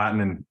to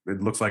flatten, and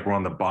it looks like we're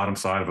on the bottom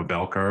side of a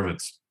bell curve.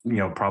 It's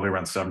probably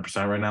around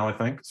 7% right now, I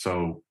think.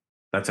 So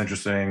that's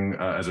interesting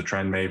as a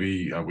trend.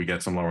 Maybe we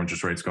get some lower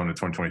interest rates going to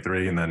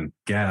 2023, and then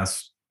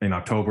gas in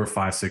October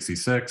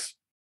 566,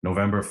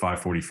 November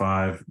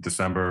 545,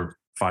 December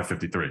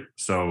 553.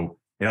 So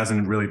it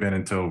hasn't really been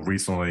until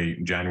recently,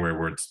 January,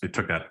 where it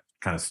took that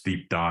kind of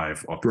steep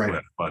dive off the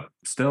cliff, but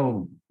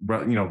still,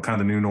 kind of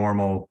the new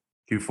normal.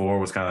 Q4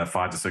 was kind of that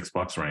 $5 to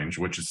 $6 range,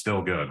 which is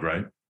still good,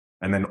 right?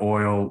 And then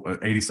oil,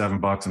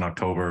 $87 in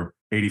October,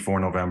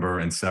 84 November,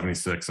 and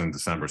 76 in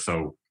December.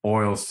 So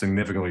oil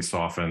significantly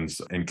softens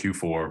in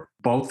Q4,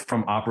 both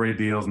from operated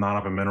deals,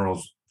 non-op and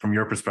minerals. From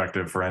your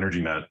perspective for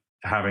EnergyNet,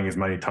 having as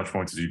many touch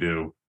points as you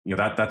do,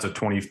 that's a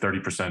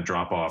 20-30%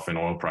 drop off in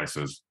oil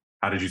prices.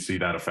 How did you see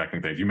that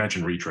affecting things? You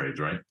mentioned retrades,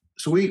 right?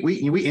 So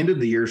we ended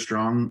the year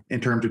strong in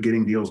terms of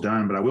getting deals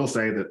done, but I will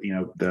say that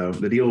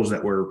the deals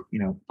that were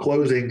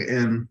closing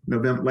in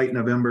late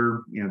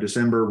November,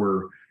 December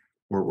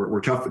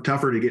were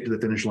tougher to get to the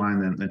finish line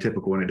than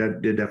typical, and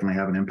it did definitely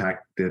have an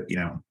impact that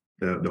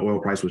the oil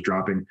price was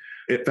dropping.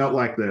 It felt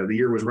like the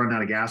year was running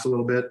out of gas a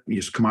little bit,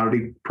 just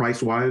commodity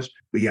price wise.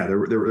 But yeah, there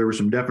were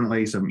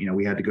definitely some,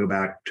 we had to go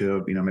back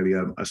to, maybe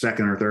a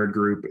second or third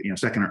group,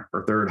 second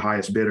or third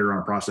highest bidder on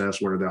a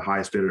process where the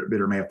highest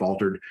bidder may have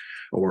faltered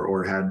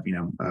or had,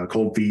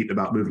 cold feet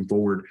about moving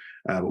forward.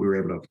 But we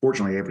were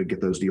fortunately able to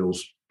get those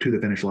deals to the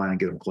finish line and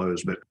get them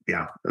closed. But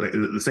yeah,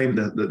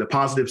 the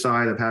positive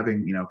side of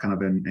having, kind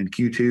of in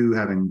Q2,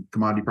 having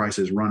commodity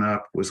prices run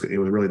up was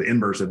really the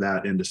inverse of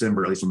that in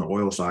December, at least on the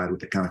oil side,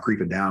 with it kind of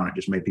creeping down. It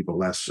just made people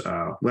less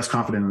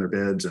confident in their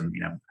bids. And,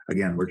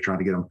 again, we're trying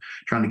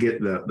to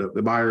get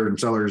the buyer and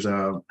seller's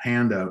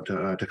hand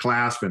to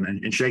clasp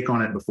and shake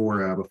on it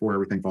before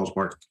everything falls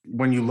apart.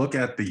 When you look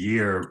at the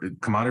year,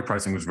 commodity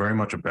pricing was very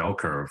much a bell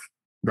curve.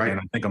 Right.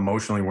 And I think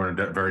emotionally we're in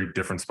a very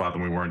different spot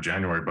than we were in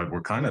January, but we're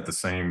kind of at the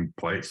same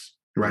place.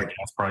 Right. Where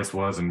gas price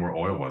was and where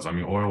oil was. I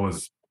mean, oil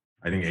was,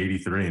 I think,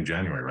 83 in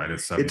January, right?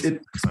 It's 70.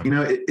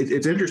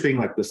 It's interesting,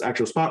 like this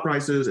actual spot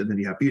prices, and then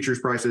you have futures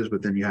prices,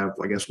 but then you have,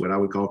 I guess, what I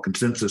would call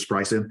consensus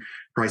pricing.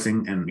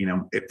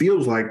 And, it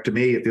feels like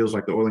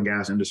the oil and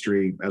gas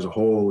industry as a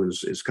whole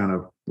is kind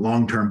of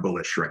long-term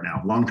bullish right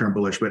now,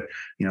 but,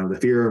 the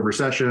fear of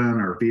recession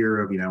or fear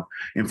of,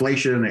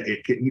 inflation,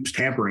 it keeps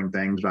tampering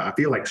things. But I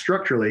feel like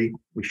structurally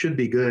we should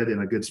be good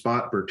in a good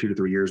spot for 2 to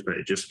 3 years, but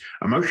it just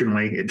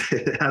emotionally, it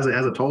has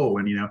a toll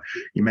when, you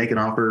make an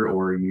offer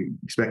or you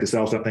expect to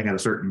sell something at a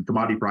certain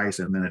commodity price,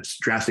 and then it's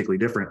drastically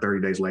different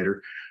 30 days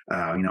later.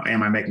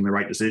 Am I making the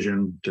right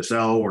decision to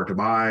sell or to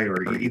buy,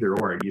 or either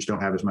or? You just don't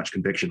have as much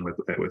conviction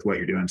with what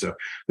you're doing. So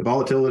the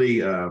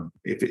volatility,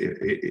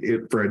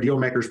 if for a deal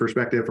maker's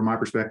perspective, from my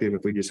perspective,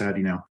 if we just had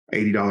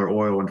 $80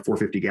 oil and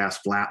 $4.50 gas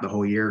flat the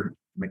whole year,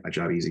 make my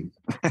job easy.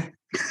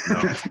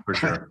 No,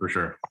 for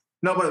sure.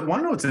 No, but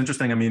one note, it's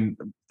interesting. I mean,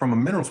 from a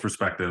minerals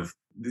perspective,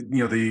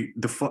 the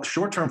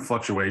short-term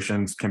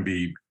fluctuations can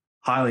be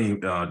highly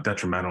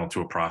detrimental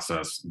to a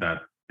process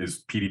that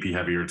is PDP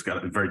heavy, or it's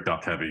very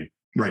duck heavy.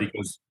 Right.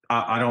 Because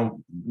I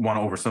don't want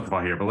to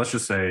oversimplify here, but let's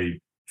just say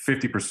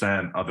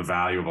 50% of the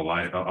value of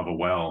a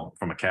well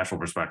from a cash flow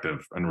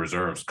perspective and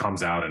reserves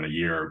comes out in a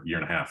year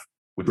and a half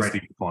with the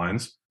steep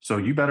declines. So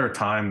you better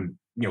time,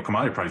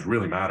 commodity price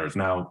really matters.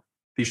 Now,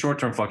 these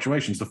short-term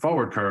fluctuations, the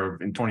forward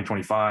curve in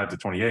 2025 to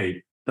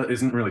 28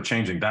 isn't really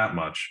changing that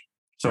much.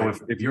 So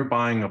if you're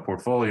buying a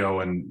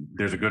portfolio and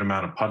there's a good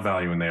amount of PUD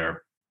value in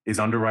there, is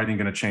underwriting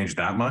going to change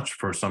that much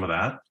for some of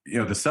that?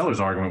 The seller's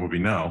argument would be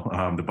no.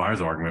 The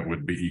buyer's argument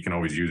would be you can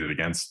always use it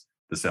against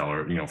the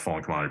seller,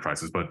 falling commodity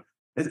prices. But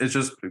it's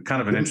just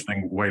kind of an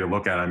interesting way to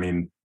look at it. I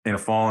mean, in a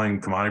falling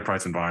commodity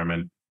price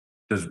environment,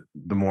 does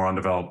the more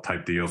undeveloped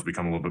type deals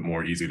become a little bit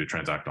more easy to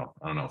transact on?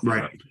 I don't know.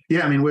 Right.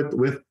 Yeah. I mean,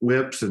 with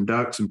whips and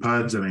ducks and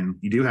PUDs, I mean,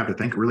 you do have to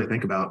think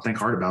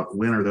hard about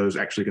when are those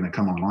actually going to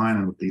come online.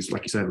 And with these,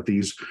 like you said, with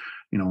these,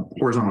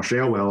 horizontal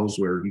shale wells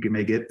where you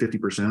may get 50%,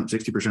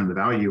 60% of the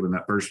value in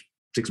that first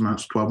 6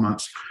 months, 12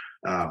 months.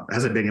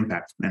 has a big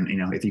impact. And,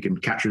 if you can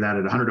capture that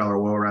at $100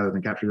 oil rather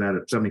than capture that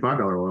at $75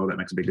 oil, that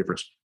makes a big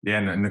difference. Yeah,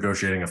 and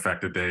negotiating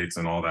effective dates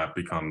and all that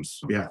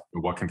becomes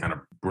what can kind of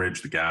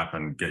bridge the gap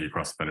and get you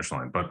across the finish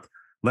line. But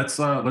let's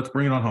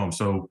bring it on home.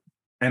 So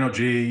NOG,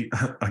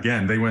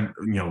 again, they went,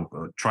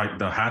 tried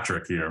the hat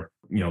trick here.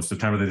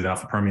 September they did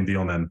Alpha Permian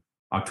deal, and then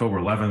October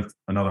 11th,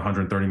 another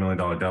 $130 million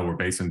Delaware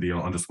Basin deal,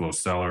 undisclosed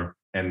seller.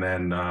 And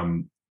then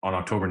on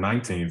October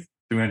 19th,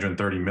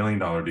 $330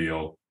 million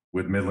deal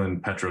with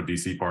Midland Petro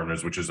DC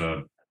Partners, which is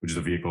a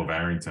vehicle of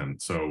Arrington.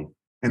 So,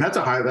 and that's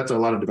a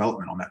lot of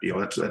development on that deal.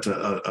 That's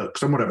a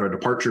somewhat of a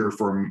departure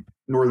from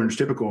Northern's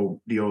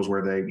typical deals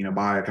where they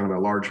buy a kind of a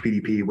large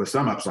PDP with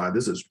some upside.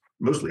 This is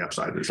mostly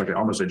upside. It's like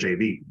almost a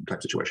JV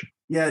type situation.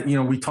 Yeah,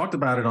 we talked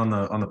about it on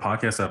the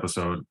podcast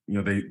episode.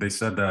 They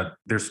said that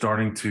they're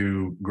starting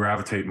to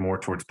gravitate more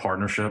towards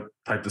partnership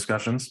type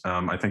discussions.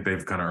 I think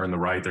they've kind of earned the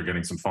right. They're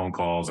getting some phone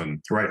calls and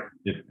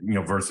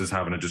versus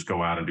having to just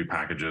go out and do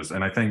packages.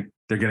 And I think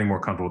they're getting more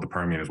comfortable with the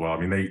Permian as well. I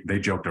mean, they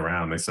joked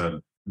around. They said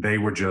they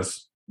were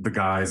just the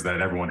guys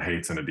that everyone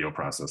hates in a deal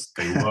process.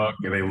 They look,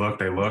 and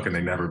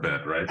they never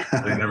bid, right?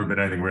 They never bid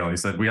anything real. And he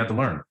said, we had to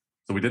learn.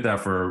 So we did that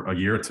for a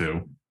year or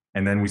two.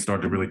 And then we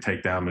started to really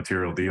take down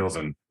material deals,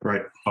 and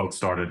folks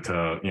started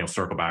to,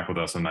 circle back with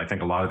us. And I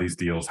think a lot of these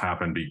deals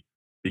happened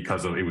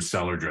because it was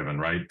seller driven,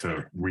 right?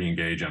 To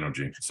re-engage NOG.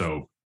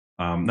 So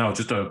no,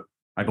 just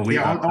I believe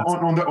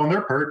on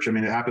their perch. I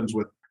mean, it happened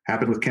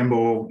with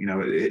Kimball.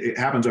 It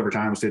happens over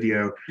time with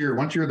Sitio.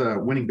 Once you're the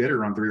winning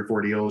bidder on 3 or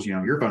 4 deals,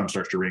 your phone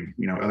starts to ring.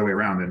 Other way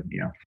around,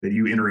 and that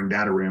you entering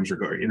data rooms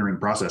or entering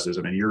processes.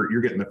 I mean,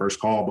 you're getting the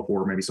first call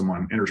before maybe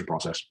someone enters a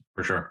process.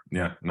 For sure.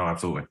 Yeah. No,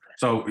 absolutely.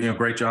 So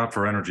great job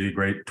for Energy.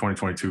 Great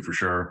 2022 for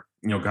sure.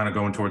 Kind of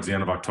going towards the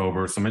end of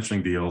October. Some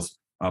interesting deals.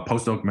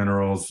 Post Oak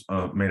Minerals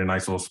made a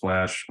nice little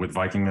splash with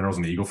Viking Minerals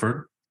in the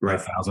Eagleford. Right.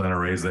 1,000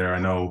 NRAs there.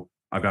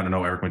 I've gotten to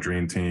know Eric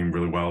Madrine team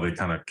really well. They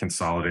kind of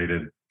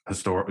consolidated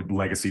historic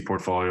legacy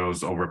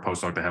portfolios over at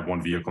Post Oak. They have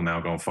one vehicle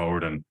now going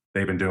forward, and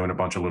they've been doing a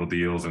bunch of little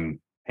deals in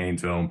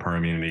Haynesville and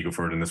Permian and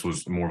Eagleford, and this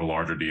was more of a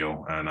larger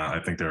deal. And I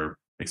think they're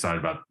excited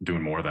about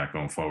doing more of that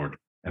going forward.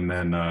 And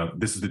then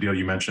this is the deal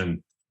you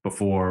mentioned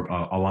before,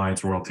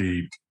 Alliance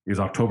Royalty, because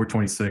October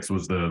 26th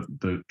was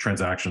the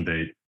transaction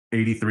date,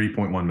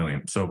 83.1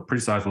 million. So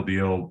pretty sizable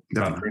deal,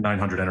 about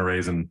 900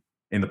 NRAs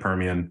in the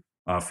Permian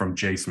from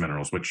Jace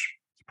Minerals, which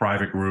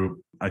private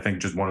group. I think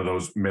just one of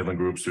those Midland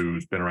groups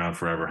who's been around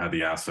forever, had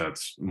the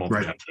assets,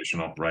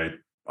 multi-generational, right?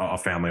 A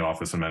family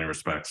office in many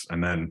respects.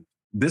 And then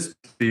this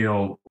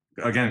deal,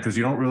 again, because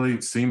you don't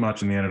really see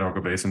much in the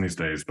Anadarko Basin these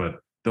days, but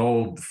the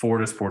old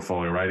Fortis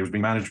portfolio, right? It was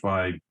being managed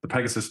by the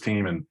Pegasus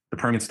team, and the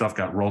Permian stuff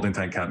got rolled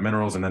into Cat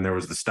Minerals. And then there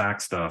was the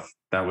Stack stuff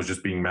that was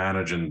just being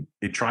managed, and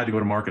it tried to go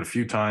to market a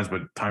few times,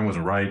 but time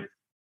wasn't right.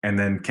 And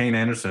then Kane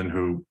Anderson,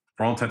 who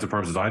for all intents and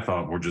purposes, I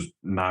thought were just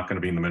not going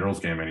to be in the minerals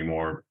game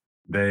anymore.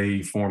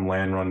 They formed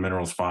Land Run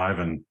Minerals 5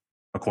 and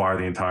acquire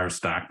the entire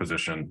Stack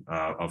position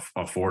of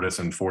Fortis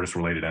and Fortis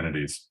related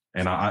entities.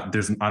 And I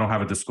don't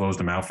have a disclosed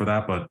amount for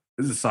that, but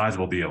this is a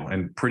sizable deal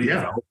and pretty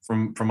developed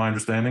from my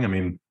understanding. I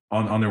mean,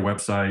 on their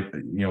website,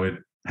 it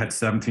had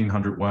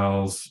 1,700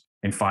 wells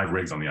and 5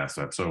 rigs on the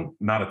asset. So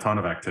not a ton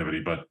of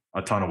activity, but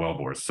a ton of well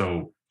bores.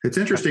 So it's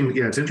interesting.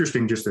 Yeah, it's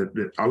interesting just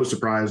that I was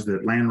surprised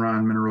that Land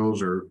Run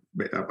Minerals, or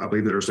I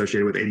believe that are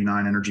associated with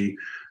 89 Energy,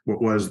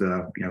 what was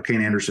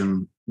Kane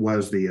Anderson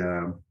was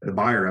the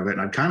buyer of it.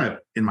 And I'd kind of,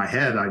 in my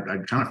head,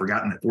 I'd kind of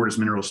forgotten that Fortis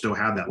Minerals still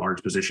had that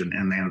large position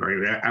in the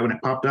Anadarko. When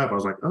it popped up, I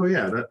was like, oh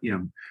yeah,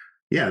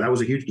 that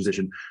was a huge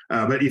position.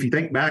 But if you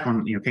think back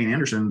on, Kane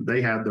Anderson,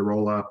 they had the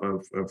roll up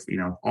of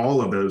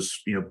all of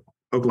those,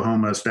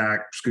 Oklahoma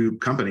Stack Scoop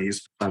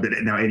companies that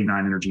now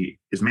 89 Energy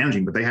is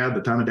managing, but they had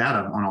a ton of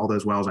data on all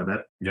those wells, I bet.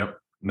 Yep.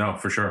 No,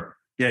 for sure.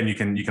 Yeah. And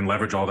you can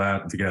leverage all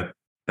that to get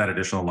that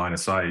additional line of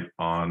sight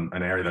on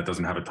an area that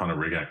doesn't have a ton of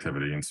rig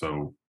activity. And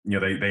so,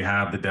 they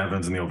have the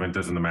Devons and the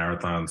Ovintas and the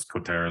Marathons,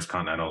 Coterras,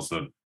 Continentals,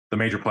 the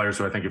major players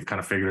who I think have kind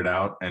of figured it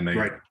out, and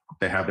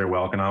they have their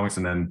well economics,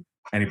 and then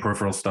any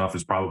peripheral stuff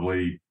is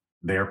probably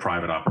their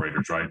private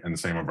operators, right? In the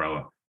same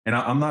umbrella. And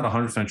I'm not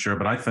 100% sure,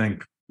 but I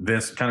think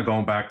this, kind of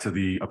going back to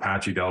the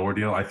Apache Delaware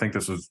deal, I think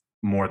this was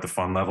more at the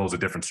fund level, is a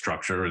different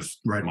structure, is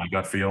my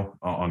gut feel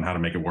on how to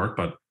make it work.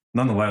 But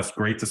nonetheless,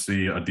 great to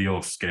see a deal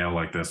of scale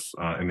like this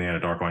in the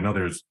Anadarko. I know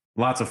there's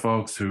lots of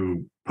folks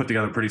who put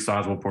together pretty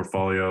sizable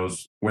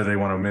portfolios, whether they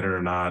want to admit it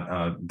or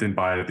not, didn't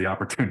buy it at the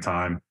opportune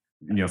time.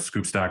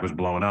 Scoop Stack was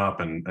blowing up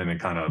and it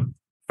kind of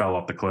fell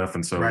off the cliff.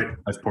 And so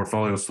as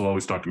portfolios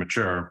slowly start to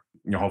mature,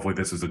 hopefully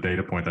this is a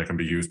data point that can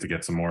be used to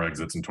get some more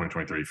exits in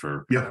 2023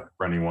 for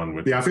anyone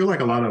with. Yeah, I feel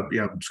like a lot of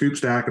Scoop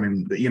Stack. I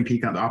mean, the E&P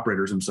kind of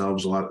operators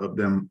themselves, a lot of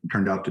them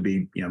turned out to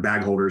be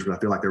bag holders, but I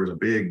feel like there was a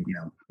big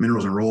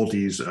minerals and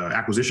royalties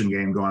acquisition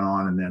game going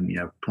on, and then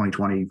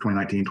 2020,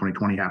 2019,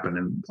 2020 happened,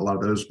 and a lot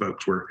of those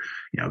folks were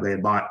they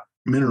had bought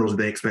minerals that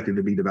they expected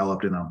to be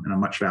developed in a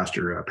much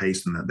faster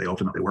pace than they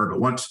ultimately were. But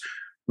once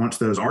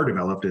those are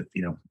developed, it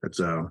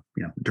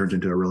turns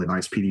into a really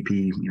nice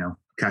PDP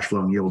cash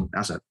flow and yield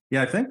asset.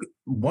 Yeah, I think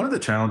one of the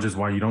challenges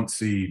why you don't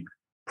see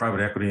private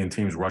equity and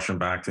teams rushing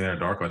back to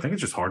Anadarko, I think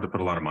it's just hard to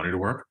put a lot of money to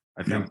work.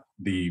 I think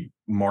the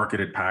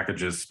marketed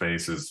packages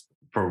space is,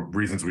 for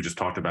reasons we just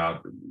talked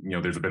about,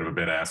 there's a bit of a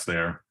bid ask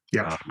there.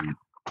 Yeah.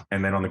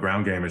 And then on the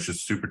ground game, it's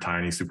just super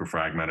tiny, super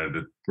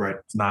fragmented.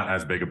 It's not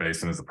as big a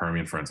basin as the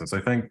Permian, for instance. I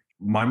think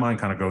my mind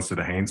kind of goes to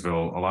the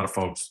Haynesville. A lot of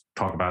folks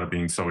talk about it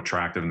being so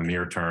attractive in the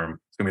near term.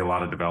 It's going to be a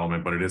lot of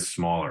development, but it is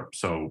smaller.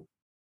 So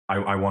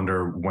I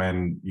wonder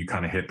when you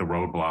kind of hit the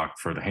roadblock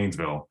for the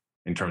Haynesville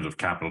in terms of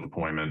capital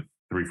deployment,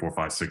 3, 4,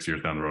 5, 6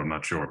 years down the road. I'm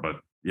not sure.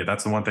 But yeah,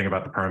 that's the one thing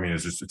about the Permian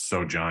is just it's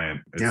so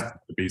giant. It's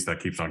the beast that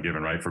keeps on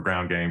giving, right? For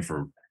ground game,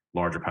 for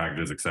larger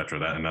packages, et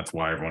cetera. And that's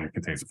why everyone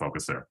continues to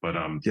focus there. But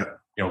on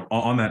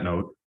that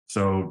note,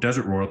 so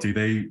Desert Royalty,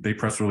 they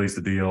press released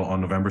the deal on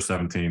November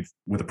 17th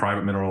with a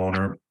private mineral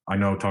owner. I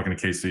know, talking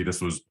to KC,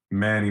 this was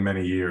many,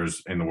 many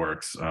years in the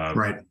works.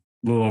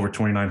 A little over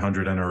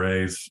 2,900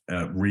 NRAs,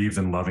 Reeves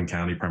and Loving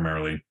County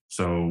primarily.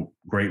 So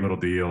great little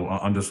deal,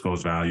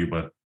 undisclosed value,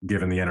 but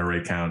given the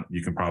NRA count,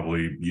 you can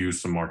probably use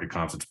some market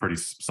comps. It's a pretty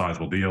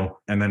sizable deal.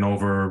 And then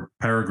over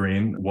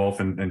Peregrine, Wolf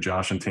and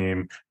Josh and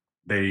team,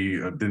 they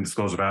didn't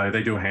disclose the value.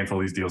 They do a handful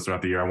of these deals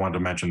throughout the year. I wanted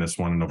to mention this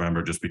one in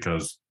November just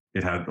because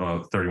it had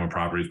 31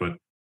 properties, but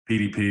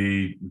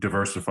PDP,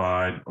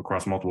 diversified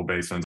across multiple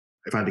basins.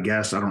 If I had to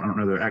guess, I don't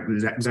know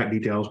the exact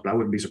details, but I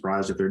wouldn't be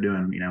surprised if they're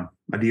doing,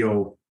 a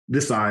deal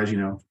this size, 2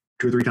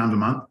 or 3 times a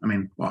month.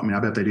 I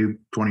bet they do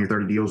 20 or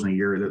 30 deals in a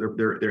year.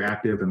 They're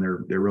active and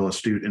they're real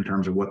astute in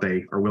terms of what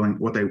they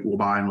will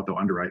buy and what they'll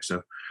underwrite.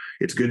 So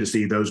it's good to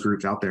see those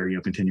groups out there,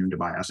 continuing to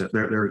buy assets.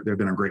 They've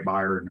been a great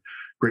buyer and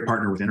great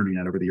partner with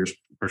EnergyNet over the years.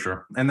 For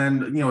sure. And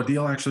then, a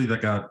deal actually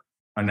that got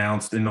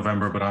announced in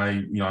November, but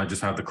I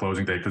just had the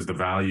closing date because the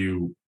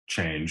value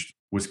changed,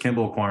 was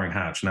Kimball acquiring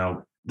Hatch.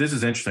 Now, this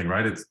is interesting,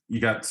 right? You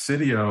got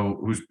Sitio,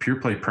 who's pure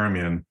play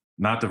Permian,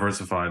 not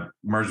diversified,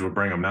 merged with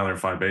Brigham. Now they're in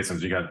 5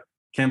 basins. You got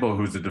Kimball,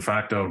 who's the de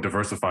facto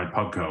diversified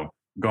pubco,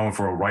 going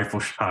for a rifle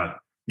shot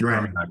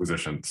Permian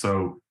acquisition.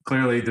 So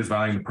clearly there's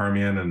value in the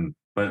Permian,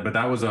 but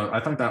that was I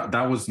think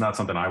that was not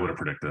something I would have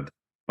predicted.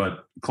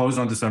 But closed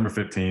on December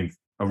 15th,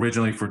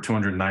 originally for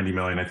 $290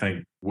 million. I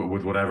think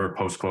with whatever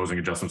post-closing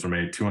adjustments were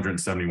made,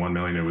 $271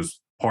 million. It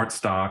was part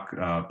stock,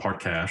 part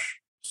cash.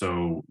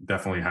 So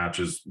definitely Hatch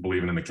is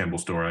believing in the Kimball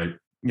story.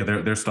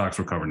 Their stocks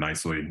recovered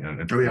nicely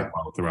and throughout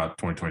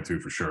 2022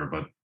 for sure.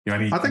 But I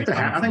think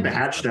the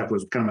Hatch stuff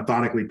was kind of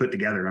methodically put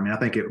together.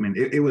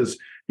 It was,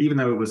 even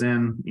though it was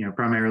in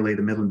primarily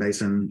the Midland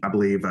Basin, I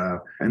believe,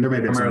 and there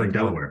may be primarily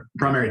Delaware,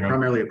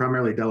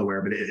 primarily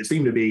Delaware, but it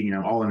seemed to be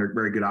all under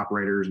very good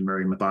operators and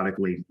very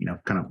methodically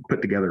kind of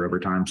put together over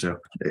time. So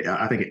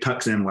I think it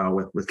tucks in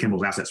well with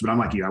Kimball's assets. But I'm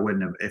like you, I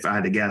wouldn't have, if I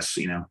had to guess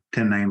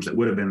 10 names that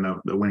would have been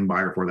the winning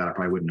buyer for that, I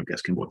probably wouldn't have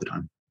guessed Kimball at the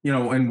time.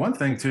 And one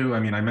thing too, I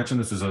mentioned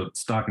this is a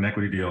stock and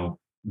equity deal.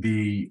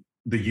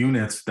 The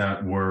units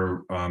that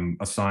were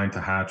assigned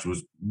to Hatch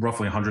was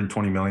roughly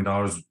 $120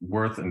 million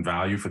worth in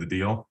value for the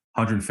deal.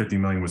 $150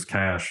 million was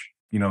cash.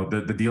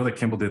 The deal that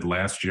Kimball did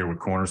last year with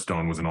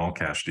Cornerstone was an all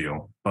cash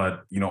deal.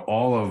 But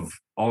all of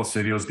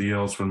Sitio's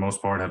deals for the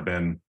most part have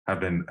been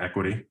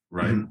equity,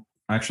 right? Mm-hmm.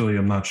 Actually,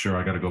 I'm not sure.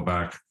 I got to go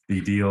back.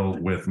 The deal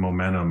with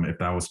Momentum, if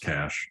that was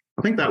cash.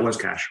 I think that was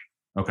cash.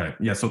 Okay.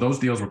 Yeah. So those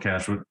deals were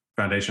cash with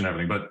foundation and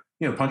everything. But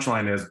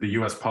punchline is the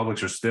U.S.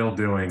 publics are still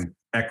doing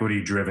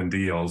equity-driven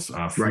deals.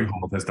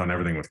 Freehold has done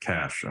everything with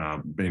cash,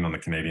 being on the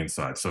Canadian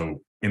side.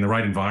 So in the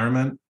right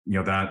environment,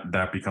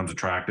 that becomes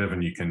attractive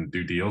and you can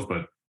do deals.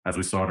 But as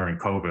we saw during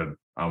COVID,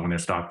 when their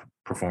stock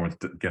performance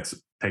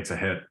takes a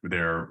hit,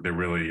 they're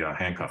really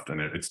handcuffed and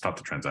it's tough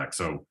to transact.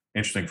 So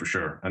interesting for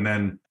sure. And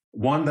then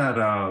one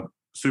that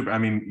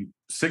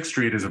Sixth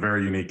Street is a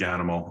very unique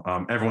animal.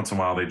 Every once in a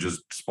while, they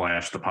just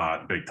splash the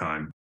pot big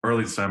time.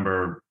 Early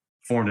December,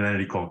 formed an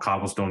entity called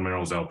Cobblestone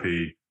Minerals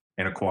LP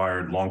and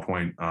acquired Long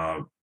Point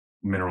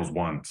Minerals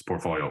One's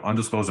portfolio.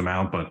 Undisclosed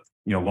amount, but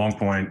Long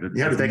Point.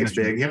 You have to think it's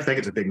big. You have to think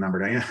it's a big number,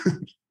 don't you?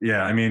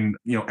 Yeah,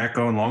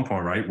 Echo and Long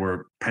Point, right,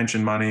 were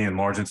pension money and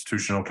large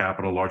institutional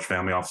capital, large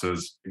family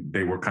offices.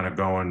 They were kind of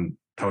going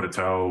toe to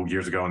toe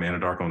years ago in the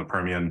Anadarko and the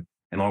Permian.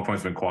 And Long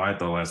Point's been quiet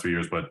the last few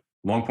years, but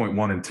Long Point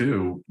 1 and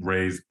 2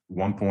 raised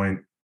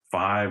 1.5,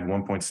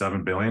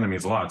 1.7 billion.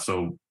 It's a lot.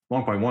 So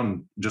Long Point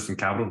 1 just in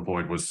capital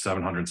deployed was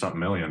 700 something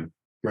million.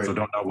 Right. So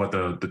don't know what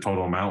the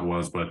total amount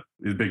was, but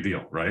it's a big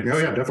deal, right? Oh,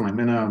 yeah, definitely.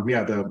 And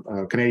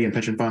the Canadian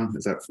Pension Fund,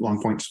 is that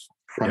Long Point's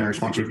primary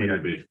sponsor?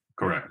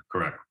 Correct.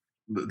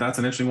 That's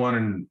an interesting one,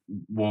 and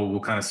we'll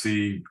kind of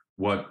see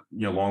what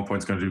Long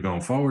Point's going to do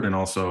going forward, and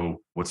also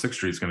what Sixth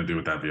Street's going to do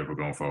with that vehicle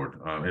going forward.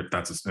 If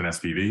that's an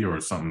SPV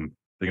or something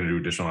they're going to do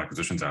additional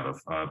acquisitions out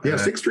of.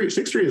 Sixth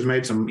Street has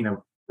made some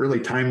really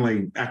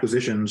timely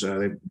acquisitions.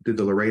 They did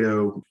the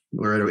Laredo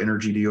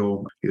Energy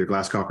deal, either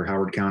Glasscock or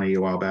Howard County a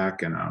while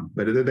back, and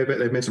but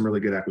they've made some really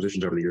good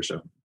acquisitions over the years.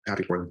 So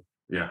happy for them.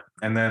 Yeah,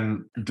 and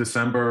then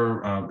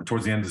December,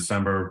 towards the end of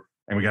December,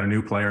 and we got a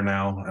new player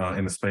now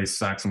in the space,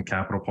 Saxum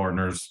Capital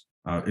Partners.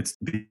 It's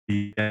the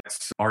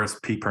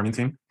RSP Permian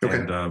team,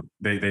 okay. And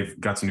they've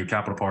got some new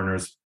capital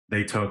partners.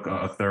 They took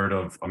a third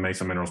of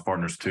Mesa Minerals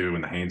Partners 2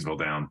 in the Haynesville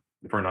down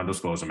for an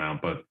undisclosed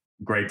amount, but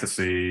great to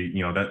see,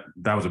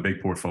 that was a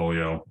big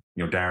portfolio.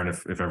 Darren,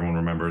 if everyone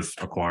remembers,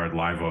 acquired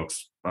Live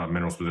Oak's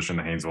minerals position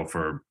in Haynesville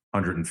for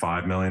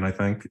 $105 million, I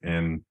think,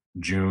 in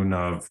June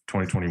of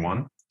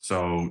 2021.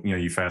 So,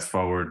 you fast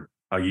forward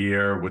a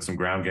year with some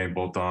ground game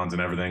bolt-ons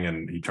and everything,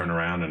 and he turned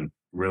around and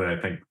really,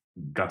 I think,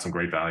 got some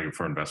great value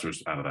for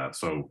investors out of that.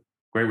 So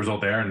great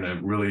result there, and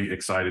I'm really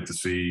excited to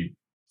see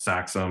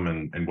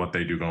Saxum and what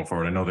they do going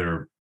forward. I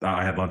know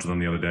I had lunch with them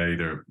the other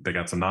day. They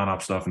got some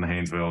non-op stuff in the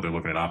Haynesville. They're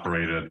looking at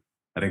operated.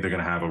 I think they're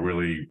going to have a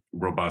really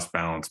robust,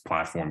 balanced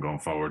platform going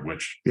forward,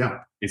 which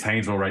is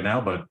Haynesville right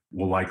now, but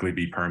will likely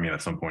be Permian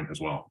at some point as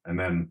well. And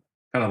then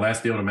kind of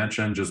last deal to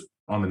mention, just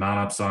on the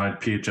non-op side,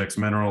 PHX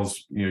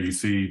Minerals, you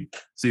see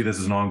this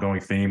as an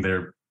ongoing theme.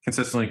 They're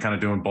consistently kind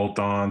of doing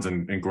bolt-ons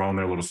and growing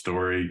their little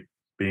story,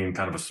 being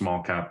kind of a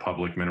small cap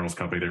public minerals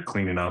company. They're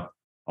cleaning up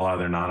a lot of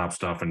their non-op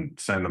stuff and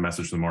send the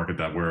message to the market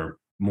that we're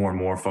more and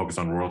more focused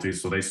on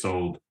royalties. So they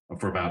sold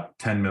for about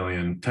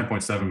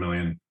 $10.7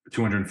 million,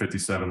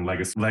 257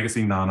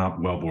 legacy non-op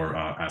wellbore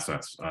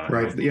assets.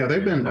 Right. Yeah,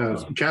 they've been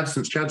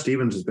since Chad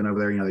Stevens has been over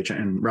there.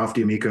 And Ralph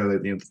D'Amico,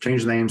 they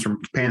changed the names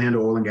from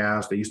Panhandle Oil and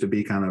Gas. They used to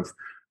be kind of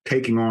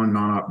taking on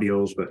non-op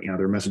deals, but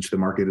their message to the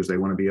market is they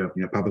want to be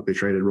a publicly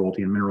traded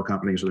royalty and mineral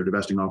company. So they're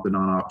divesting off the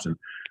non-ops, and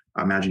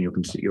I imagine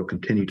you'll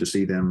continue to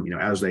see them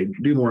as they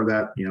do more of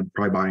that.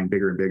 Probably buying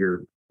bigger and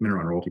bigger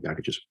mineral and royalty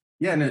packages.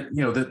 Yeah, and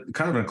the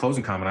kind of a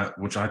closing comment,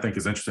 which I think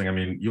is interesting. I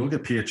mean, you look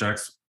at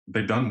PHX,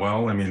 they've done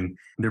well. I mean,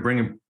 they're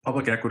bringing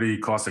public equity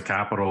cost of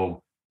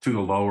capital to the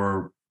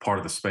lower part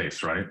of the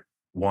space, right?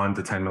 $1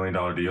 to $10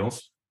 million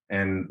deals.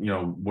 And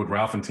what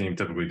Ralph and team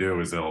typically do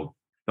is they'll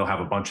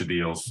have a bunch of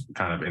deals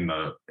kind of in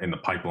the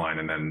pipeline,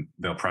 and then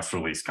they'll press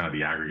release kind of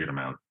the aggregate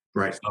amount.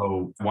 Right.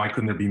 So why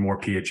couldn't there be more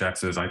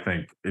PHXs? I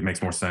think it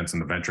makes more sense in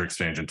the venture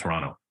exchange in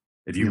Toronto.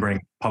 If you bring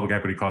public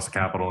equity cost of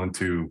capital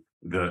into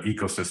the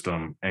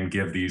ecosystem and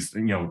give these,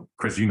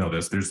 Chris,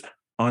 this, there's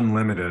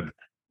unlimited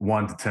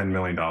 $1 to $10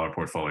 million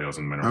portfolios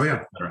in minerals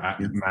that are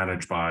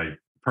managed by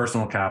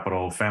personal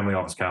capital, family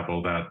office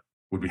capital that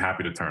would be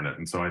happy to turn it.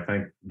 And so I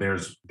think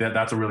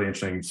that's a really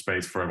interesting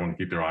space for everyone to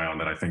keep their eye on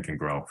that I think can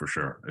grow for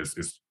sure.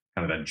 Is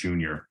kind of that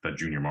junior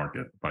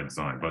market by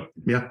design. But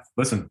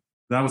listen,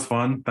 that was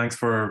fun. Thanks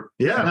for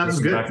that was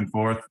good. Back and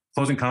forth.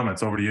 Closing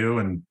comments over to you,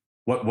 and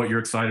what you're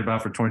excited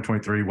about for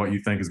 2023, what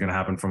you think is going to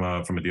happen from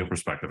a deal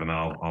perspective, and then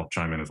I'll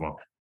chime in as well.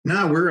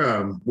 No,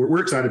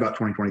 we're excited about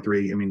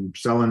 2023. I mean,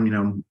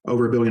 selling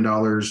over $1 billion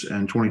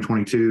in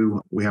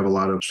 2022. We have a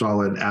lot of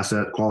solid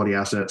quality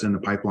assets in the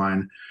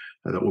pipeline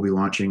that we'll be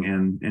launching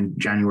in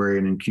January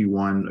and in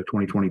Q1 of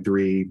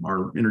 2023.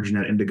 Our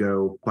EnergyNet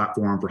Indigo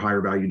platform for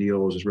higher value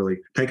deals is really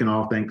taken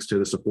off thanks to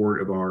the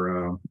support of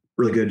our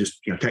really good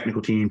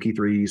technical team, Keith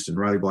Reese and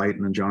Riley Blight,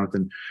 and then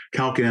Jonathan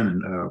Kalkin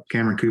and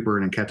Cameron Cooper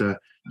and Anketa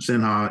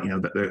Sinha.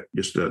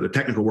 The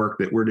technical work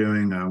that we're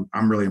doing,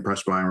 I'm really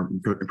impressed by.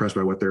 I'm impressed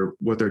by what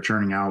they're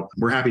churning out.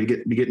 We're happy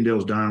to be getting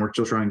deals done. We're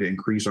still trying to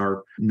increase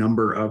our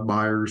number of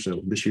buyers.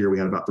 So this year we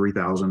had about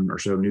 3,000 or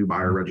so new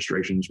buyer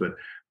registrations, but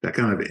that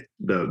kind of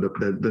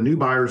the new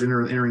buyers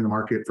entering the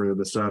market for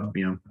the sub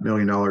 $1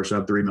 million,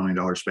 sub $3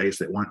 million space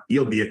that want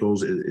yield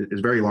vehicles is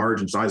very large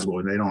and sizable,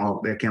 and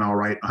they can't all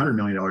write $100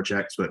 million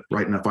checks, but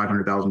writing a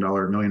 $500,000,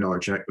 $1 million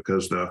check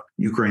because the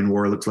Ukraine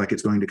war looks like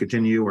it's going to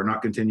continue or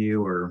not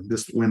continue, or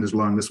this wind is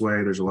blowing this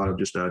way. There's a lot of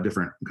just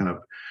different kind of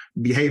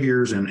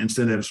behaviors and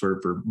incentives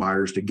for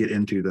buyers to get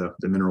into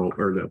the mineral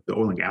or the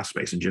oil and gas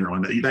space in general.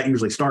 And that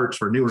usually starts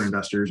for newer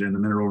investors in the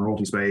mineral and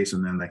royalty space,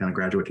 and then they kind of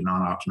graduate to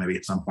non-ops. Maybe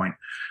at some point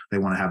they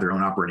want to have their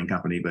own operating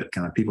company, but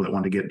kind of people that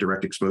want to get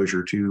direct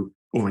exposure to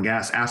oil and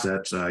gas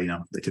assets,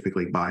 they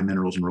typically buy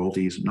minerals and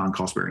royalties,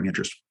 non-cost bearing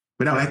interest.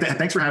 But no,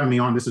 thanks for having me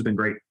on. This has been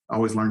great.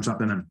 Always learn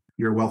something, and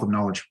you're a wealth of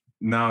knowledge.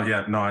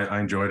 I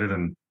enjoyed it.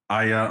 And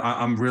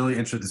I'm really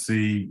interested to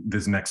see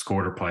this next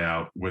quarter play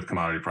out with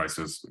commodity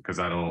prices, because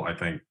I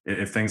think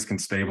if things can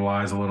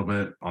stabilize a little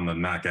bit on the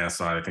nat gas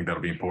side, I think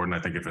that'll be important. I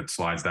think if it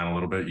slides down a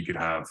little bit, you could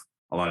have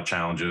a lot of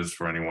challenges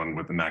for anyone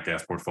with the nat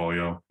gas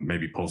portfolio,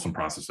 maybe pull some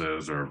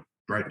processes or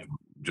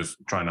just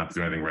try not to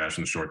do anything rash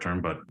in the short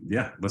term. But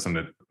listen,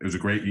 it was a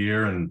great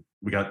year, and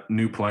we got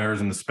new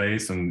players in the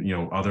space, and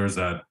others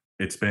that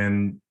it's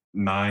been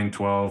 9,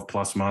 12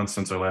 plus months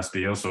since our last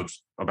deal. So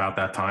it's about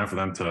that time for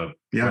them to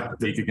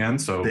peak again.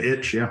 So the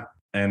itch.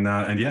 And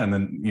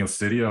then,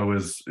 Sitio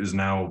is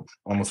now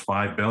almost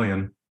 $5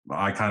 billion.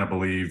 I kind of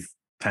believe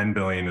 10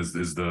 billion is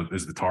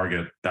the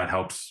target. That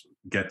helps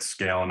get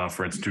scale enough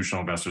for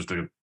institutional investors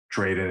to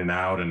trade in and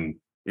out. And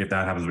if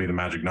that happens to be the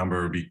magic number,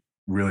 it'd be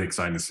really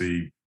exciting to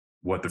see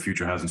what the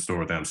future has in store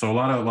with them. So a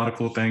lot of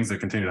cool things that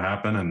continue to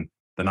happen, and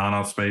the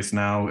non-op space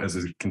now as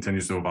it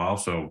continues to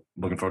evolve. So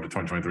looking forward to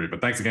 2023.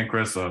 But thanks again,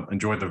 Chris.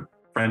 Enjoyed the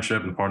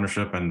friendship and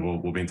partnership, and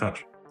we'll be in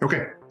touch.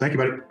 Okay. Thank you,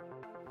 buddy.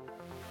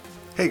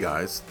 Hey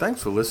guys,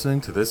 thanks for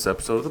listening to this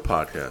episode of the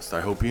podcast.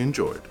 I hope you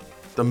enjoyed.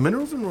 The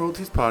Minerals and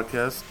Royalties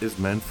podcast is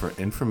meant for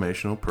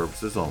informational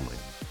purposes only.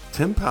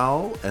 Tim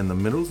Powell and the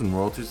Minerals and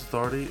Royalties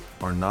Authority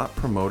are not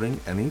promoting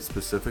any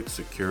specific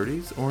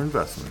securities or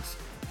investments.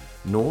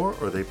 nor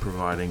are they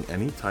providing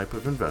any type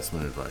of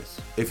investment advice.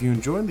 If you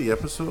enjoyed the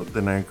episode,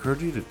 then I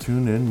encourage you to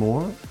tune in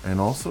more and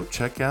also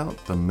check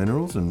out the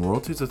Minerals and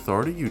Royalties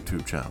Authority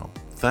YouTube channel.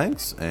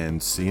 Thanks,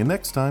 and see you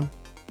next time.